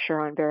putting pressure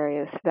on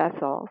various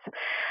vessels.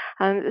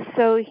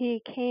 So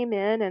he came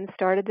in and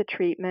started the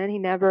treatment. He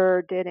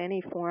never did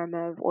any form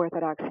of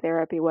orthodox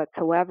therapy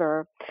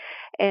whatsoever.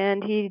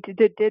 And he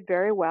did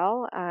very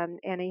well,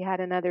 and he had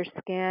another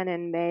scan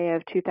in May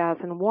of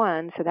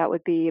 2001, so that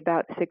would be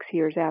about 6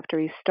 years after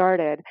he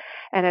started.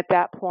 And at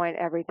that point,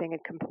 everything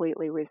had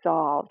completely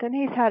resolved. And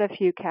he's had a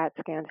few CAT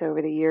scans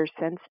over the years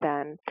since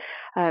then.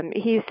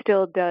 He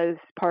still does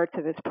parts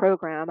of his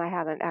program. I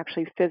haven't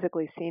actually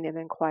physically seen him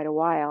in quite a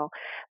while,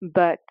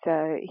 but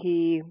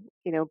he,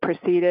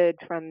 proceeded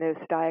from this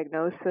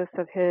diagnosis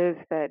of his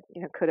that,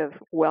 could have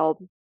well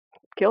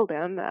killed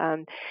him.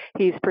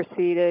 He's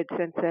proceeded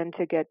since then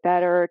to get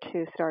better,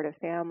 to start a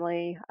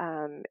family,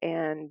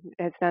 and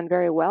has done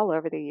very well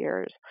over the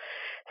years.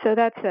 So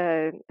that's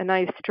a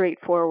nice,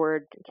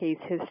 straightforward case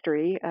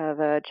history of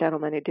a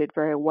gentleman who did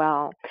very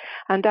well.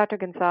 Dr.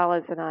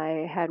 Gonzalez and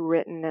I had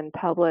written and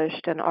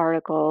published an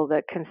article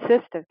that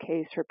consists of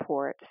case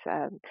reports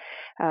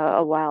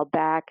a while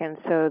back, and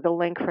so the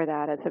link for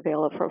that is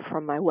available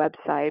from my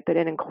website, but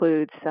it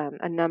includes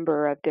a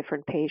number of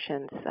different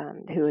patients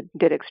who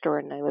did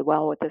extraordinarily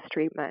well with this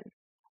treatment.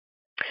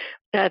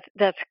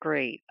 That's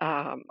great.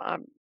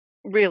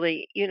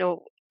 Really,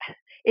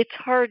 it's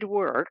hard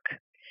work,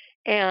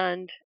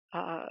 and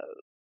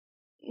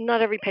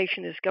not every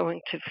patient is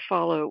going to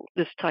follow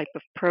this type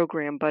of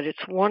program, but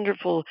it's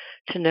wonderful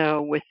to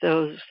know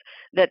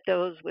that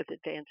those with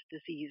advanced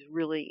disease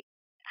really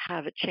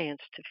have a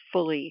chance to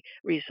fully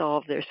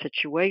resolve their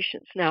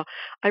situations. Now,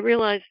 I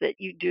realize that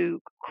you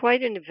do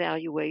quite an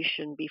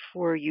evaluation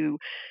before you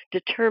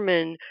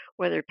determine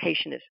whether a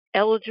patient is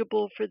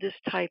eligible for this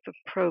type of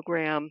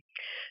program.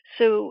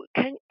 So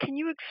can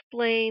you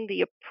explain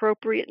the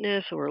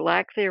appropriateness or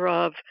lack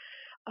thereof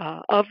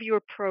of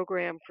your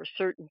program for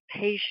certain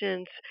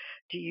patients?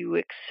 Do you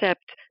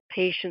accept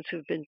patients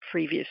who've been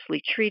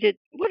previously treated?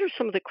 What are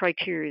some of the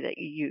criteria that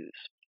you use?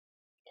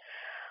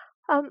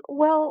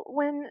 Well,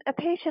 when a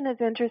patient is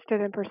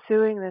interested in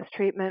pursuing this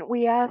treatment,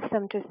 we ask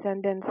them to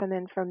send in some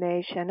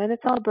information, and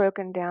it's all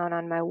broken down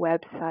on my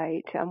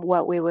website,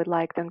 what we would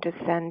like them to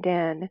send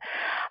in.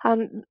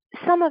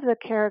 Some of the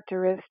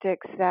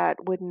characteristics that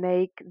would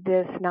make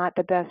this not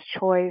the best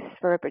choice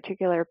for a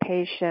particular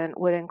patient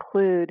would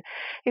include,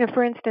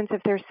 for instance,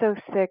 if they're so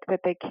sick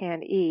that they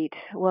can't eat,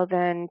 well,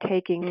 then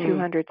taking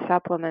 200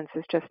 supplements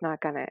is just not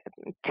going to,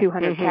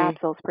 200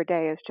 capsules per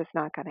day is just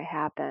not going to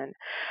happen.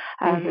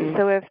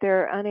 So if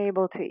they're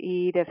unable to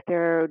eat, if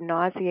they're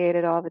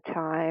nauseated all the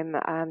time,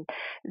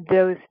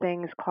 those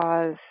things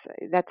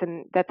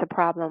that's a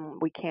problem.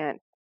 We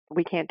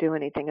can't do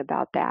anything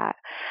about that.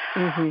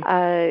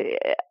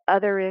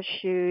 Other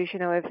issues,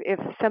 if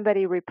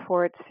somebody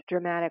reports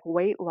dramatic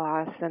weight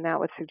loss, then that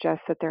would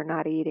suggest that they're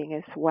not eating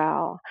as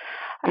well.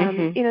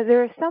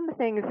 There are some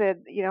things that,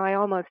 I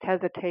almost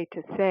hesitate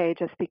to say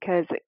just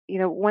because,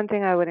 one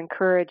thing I would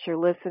encourage your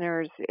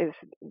listeners is,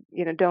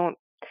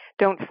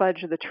 don't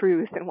fudge the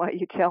truth in what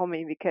you tell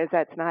me, because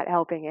that's not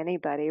helping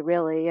anybody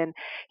really. And,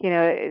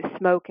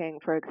 smoking,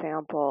 for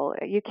example,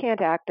 you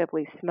can't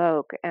actively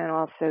smoke and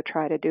also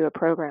try to do a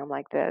program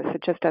like this.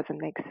 It just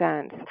doesn't make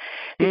sense,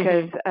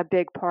 because a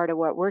big part of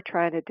what we're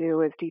trying to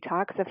do is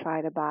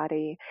detoxify the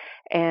body.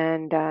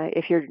 And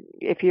if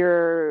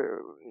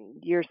your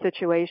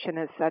situation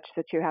is such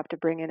that you have to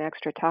bring in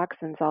extra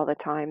toxins all the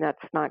time, that's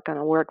not going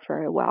to work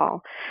very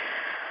well.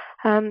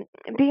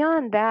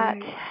 Beyond that,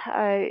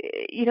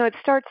 it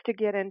starts to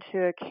get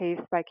into a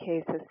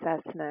case-by-case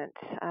assessment.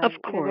 Of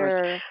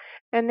course.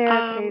 There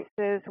are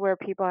cases where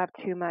people have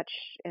too much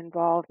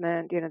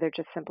involvement, they're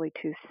just simply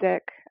too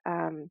sick.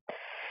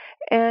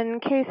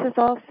 And cases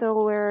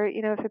also where,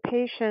 if a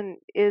patient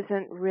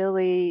isn't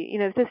really,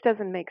 if this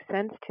doesn't make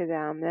sense to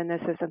them, then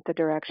this isn't the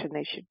direction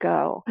they should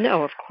go.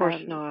 No, of course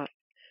not.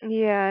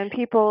 Yeah, and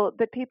people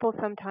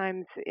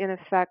sometimes, in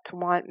effect,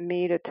 want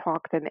me to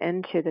talk them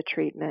into the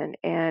treatment,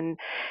 and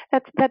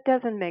that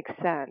doesn't make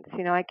sense.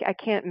 I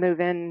can't move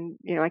in.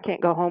 I can't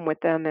go home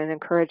with them and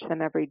encourage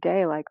them every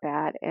day like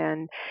that.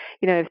 And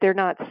if they're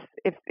not,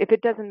 if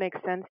it doesn't make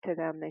sense to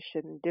them, they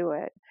shouldn't do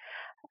it.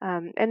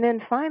 And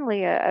then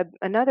finally,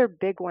 another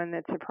big one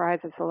that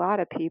surprises a lot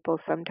of people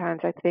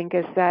sometimes, I think,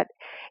 is that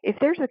if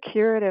there's a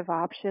curative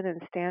option in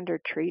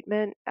standard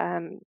treatment,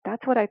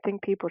 that's what I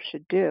think people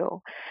should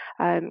do,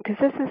 because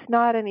this is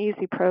not an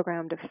easy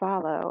program to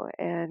follow.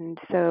 And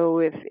so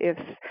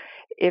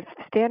if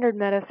standard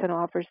medicine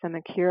offers them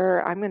a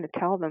cure, I'm going to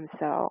tell them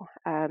so.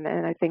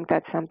 And I think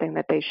that's something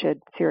that they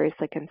should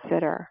seriously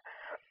consider.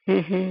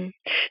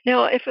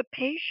 Now, if a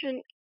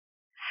patient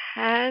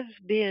has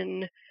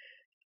been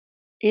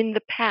in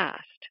the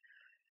past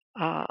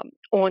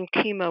on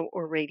chemo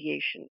or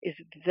radiation, is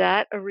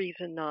that a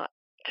reason not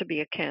to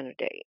be a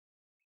candidate?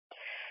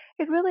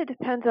 It really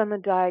depends on the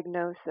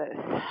diagnosis.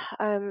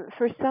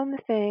 For some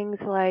things,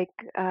 like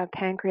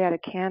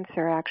pancreatic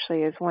cancer,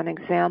 actually, is one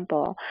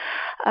example.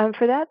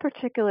 For that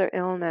particular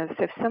illness,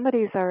 if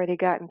somebody's already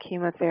gotten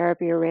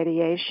chemotherapy or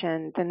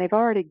radiation, then they've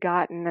already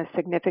gotten a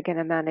significant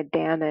amount of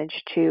damage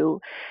to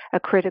a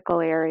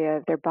critical area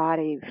of their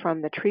body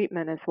from the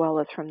treatment as well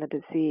as from the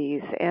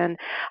disease. And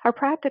our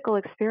practical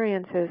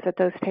experience is that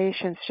those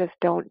patients just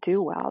don't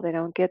do well. They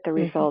don't get the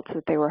results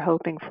that they were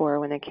hoping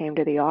for when they came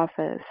to the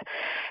office.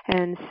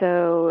 And so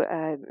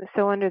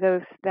under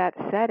that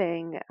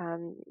setting,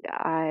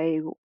 I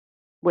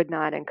would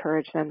not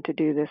encourage them to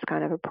do this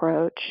kind of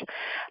approach.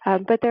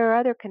 But there are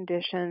other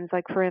conditions,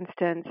 like for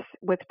instance,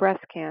 with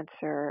breast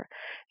cancer.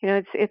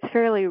 It's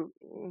fairly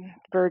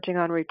verging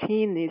on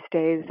routine these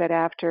days that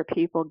after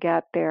people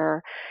get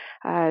their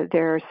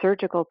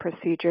surgical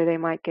procedure, they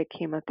might get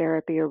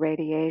chemotherapy or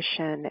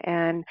radiation,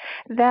 and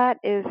that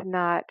is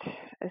not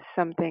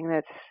something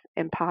that's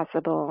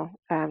impossible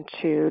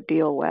to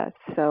deal with.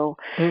 So,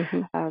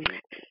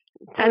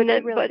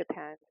 it really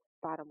depends.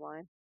 Bottom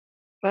line.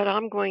 But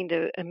I'm going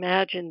to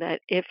imagine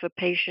that if a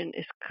patient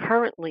is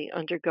currently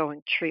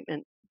undergoing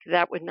treatment,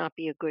 that would not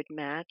be a good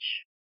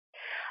match.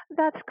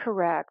 That's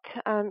correct.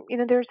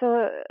 There's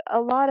a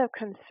lot of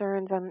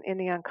concerns in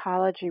the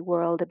oncology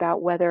world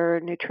about whether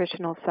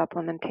nutritional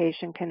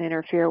supplementation can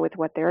interfere with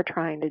what they're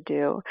trying to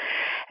do.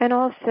 And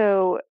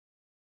also,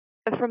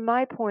 from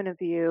my point of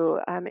view,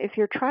 if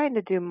you're trying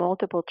to do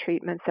multiple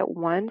treatments at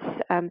once,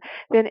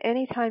 then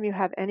anytime you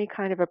have any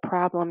kind of a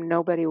problem,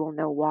 nobody will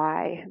know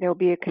why. There'll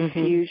be a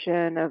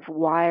confusion of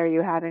why are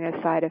you having a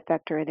side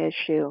effect or an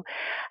issue.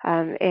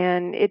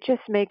 And it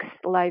just makes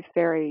life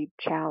very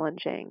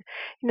challenging.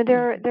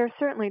 There are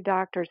certainly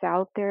doctors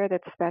out there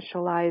that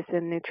specialize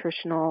in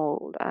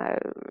nutritional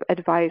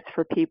advice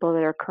for people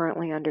that are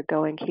currently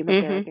undergoing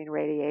chemotherapy and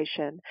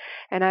radiation.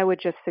 And I would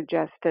just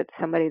suggest that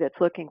somebody that's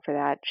looking for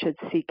that should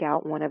seek out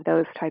one of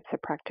those types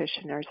of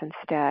practitioners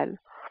instead.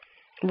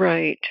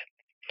 Right.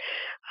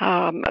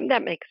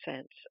 That makes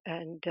sense.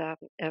 And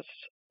as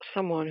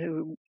someone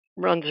who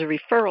runs a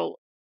referral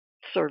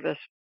service,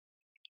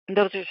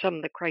 those are some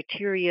of the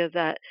criteria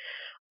that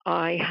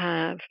I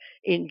have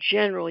in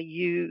general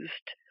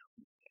used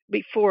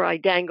before I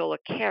dangle a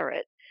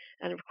carrot.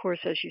 And of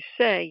course, as you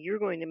say, you're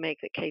going to make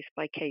the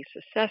case-by-case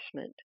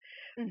assessment.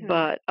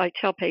 But I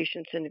tell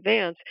patients in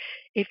advance,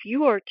 if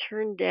you are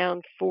turned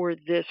down for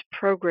this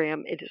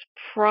program, it is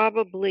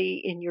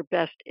probably in your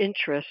best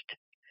interest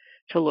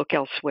to look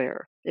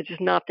elsewhere. It is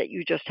not that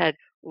you just had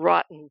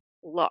rotten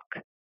luck.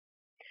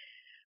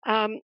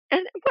 And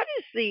what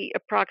is the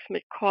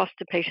approximate cost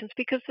to patients?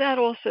 Because that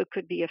also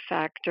could be a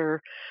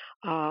factor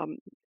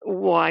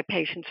why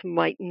patients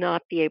might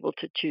not be able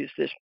to choose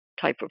this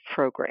type of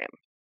program.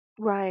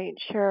 Right,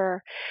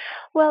 sure.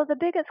 Well, the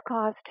biggest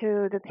cost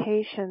to the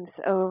patients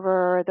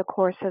over the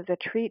course of the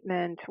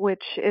treatment,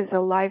 which is a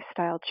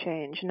lifestyle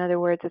change. In other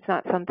words, it's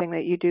not something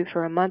that you do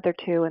for a month or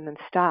two and then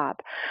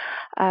stop.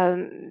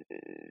 The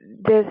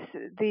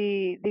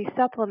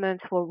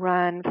supplements will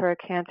run for a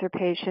cancer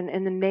patient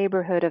in the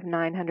neighborhood of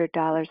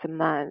 $900 a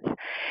month,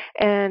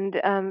 and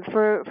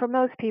for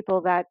most people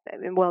that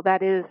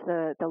is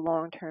the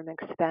long-term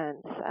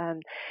expense.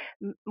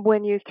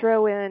 When you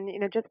throw in,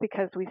 just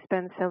because we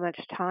spend so much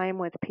time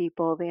with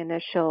people, the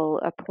initial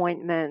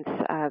appointments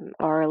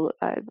are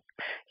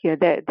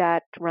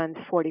that runs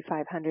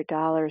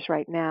 $4,500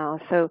 right now.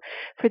 So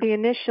for the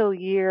initial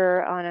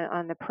year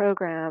on the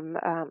program,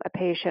 a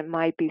patient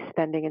might be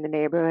spending in the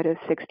neighborhood of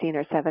 $16,000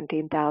 or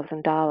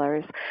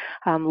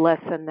 $17,000, less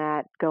than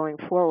that going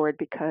forward,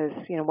 because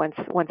once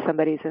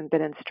somebody's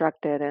been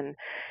instructed and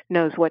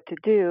knows what to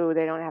do,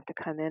 they don't have to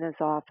come in as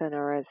often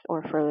or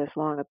for as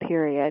long a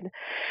period.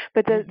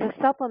 But the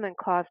supplement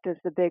cost is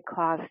the big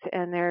cost,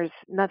 and there's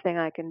nothing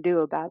I can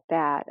do about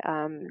that.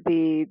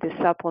 The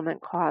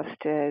supplement cost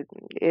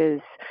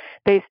is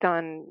based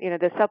on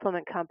the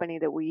supplement company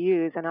that we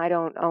use, and I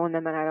don't own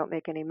them and I don't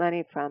make any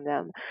money from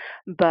them.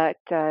 But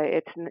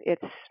it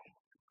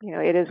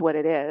is what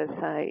it is.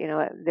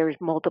 There's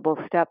multiple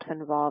steps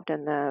involved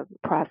in the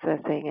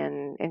processing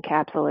and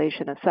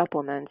encapsulation of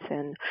supplements,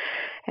 and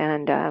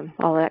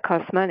all that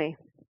costs money.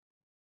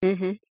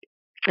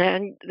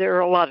 And there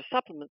are a lot of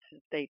supplements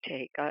that they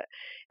take.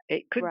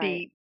 It could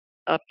be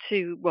up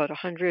to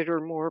 100 or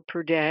more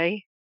per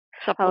day.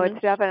 Oh, it's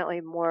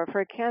definitely more.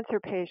 For a cancer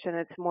patient,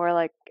 it's more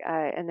like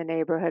in the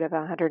neighborhood of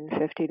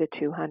 150 to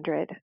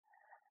 200.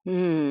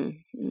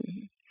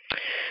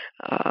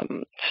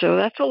 So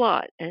that's a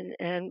lot.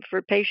 And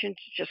for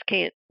patients who just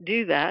can't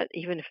do that,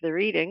 even if they're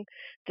eating,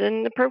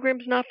 then the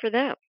program's not for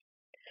them.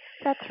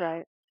 That's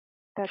right.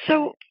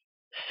 So,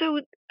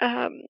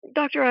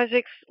 Dr.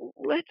 Isaacs,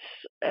 let's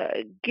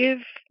give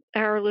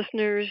our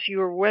listeners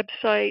your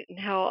website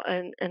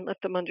and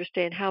let them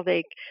understand how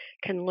they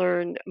can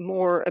learn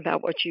more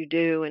about what you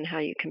do and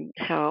how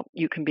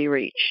you can be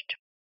reached.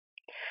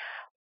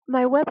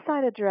 My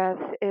website address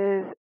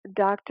is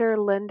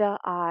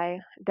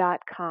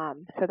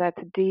drlindai.com. So that's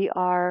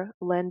Dr.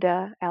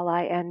 Linda,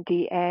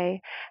 Linda,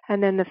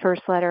 and then the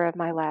first letter of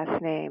my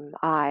last name,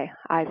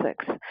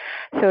 Isaacs.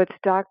 So it's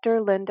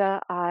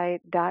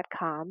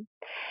drlindai.com.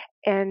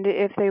 And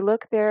if they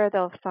look there,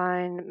 they'll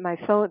find my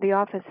phone. The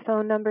office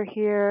phone number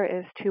here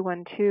is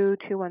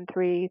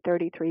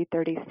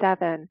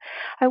 212-213-3337.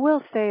 I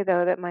will say,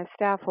 though, that my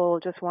staff will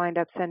just wind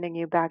up sending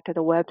you back to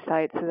the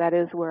website, so that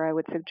is where I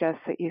would suggest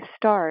that you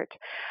start.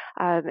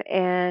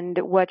 And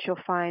what you'll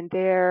find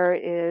there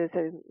is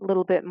a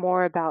little bit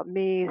more about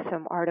me,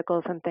 some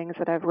articles and things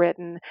that I've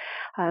written,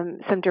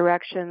 some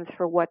directions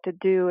for what to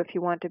do if you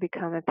want to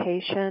become a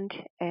patient,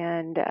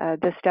 and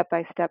the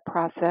step-by-step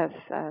process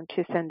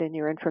to send in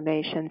your information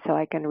so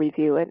I can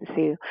review it and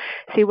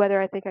see whether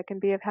I think I can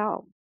be of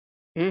help.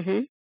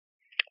 Mm-hmm.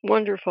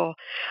 Wonderful.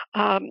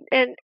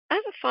 And as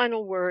a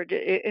final word,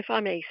 if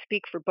I may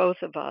speak for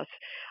both of us,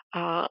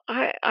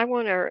 I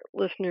want our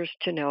listeners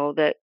to know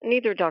that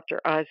neither Dr.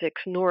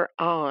 Isaacs nor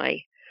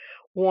I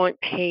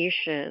want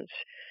patients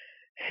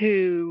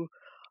who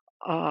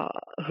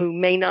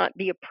may not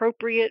be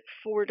appropriate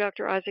for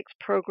Dr. Isaacs'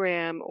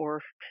 program,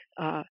 or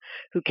who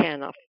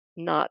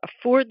not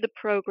afford the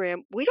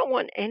program. We don't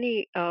want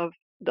any of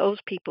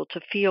those people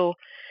to feel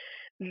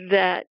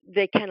that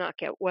they cannot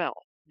get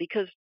well,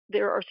 because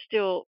there are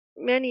still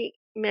many,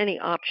 many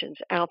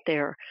options out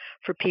there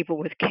for people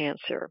with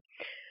cancer.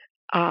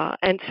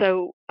 And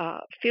so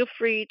feel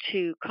free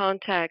to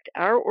contact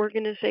our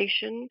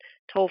organization,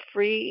 toll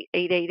free,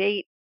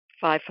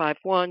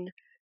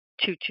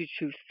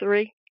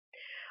 888-551-2223,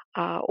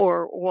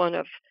 or one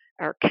of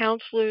our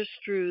counselors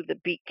through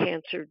the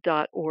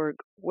BeatCancer.Org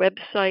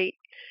website.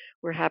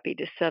 We're happy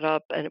to set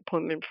up an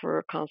appointment for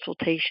a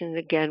consultation.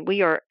 Again,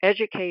 we are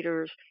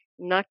educators,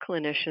 not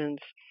clinicians,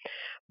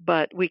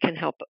 but we can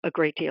help a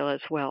great deal as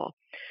well.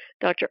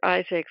 Dr.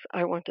 Isaacs,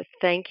 I want to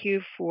thank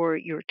you for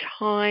your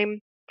time,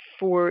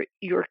 for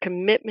your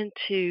commitment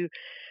to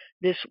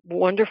this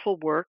wonderful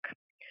work,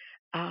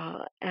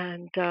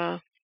 and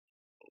I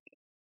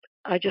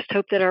just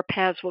hope that our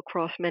paths will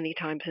cross many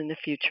times in the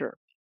future.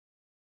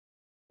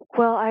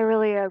 Well, I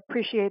really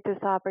appreciate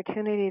this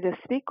opportunity to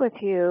speak with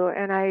you,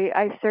 and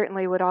I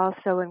certainly would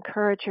also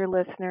encourage your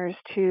listeners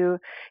to,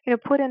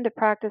 put into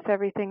practice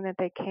everything that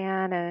they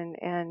can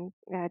and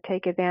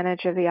take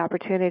advantage of the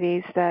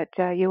opportunities that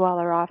you all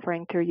are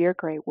offering through your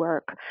great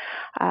work.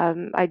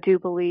 I do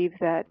believe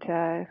that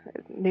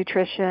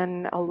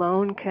nutrition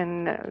alone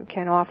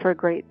can offer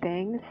great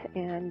things,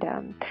 and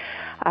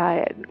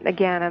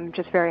again, I'm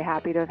just very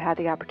happy to have had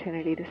the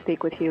opportunity to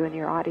speak with you and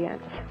your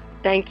audience.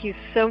 Thank you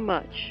so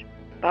much.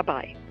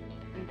 Bye-bye.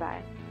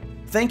 Bye.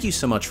 Thank you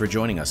so much for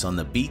joining us on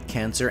the Beat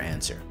Cancer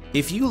Answer.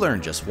 If you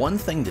learned just one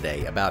thing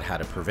today about how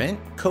to prevent,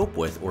 cope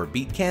with, or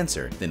beat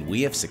cancer, then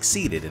we have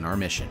succeeded in our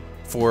mission.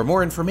 For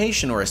more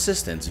information or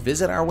assistance,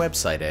 visit our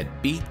website at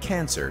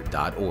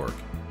BeatCancer.Org.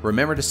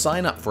 Remember to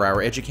sign up for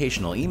our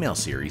educational email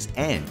series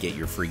and get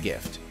your free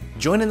gift.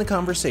 Join in the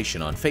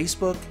conversation on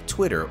Facebook,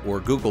 Twitter,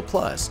 or Google+,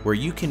 where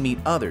you can meet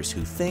others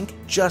who think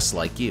just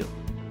like you.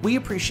 We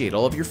appreciate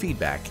all of your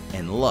feedback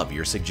and love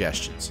your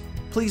suggestions.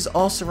 Please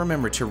also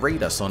remember to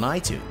rate us on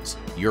iTunes.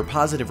 Your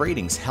positive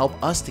ratings help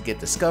us to get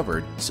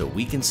discovered so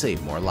we can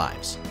save more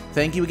lives.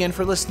 Thank you again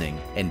for listening,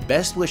 and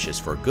best wishes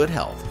for good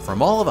health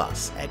from all of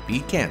us at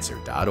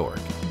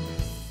BeatCancer.Org.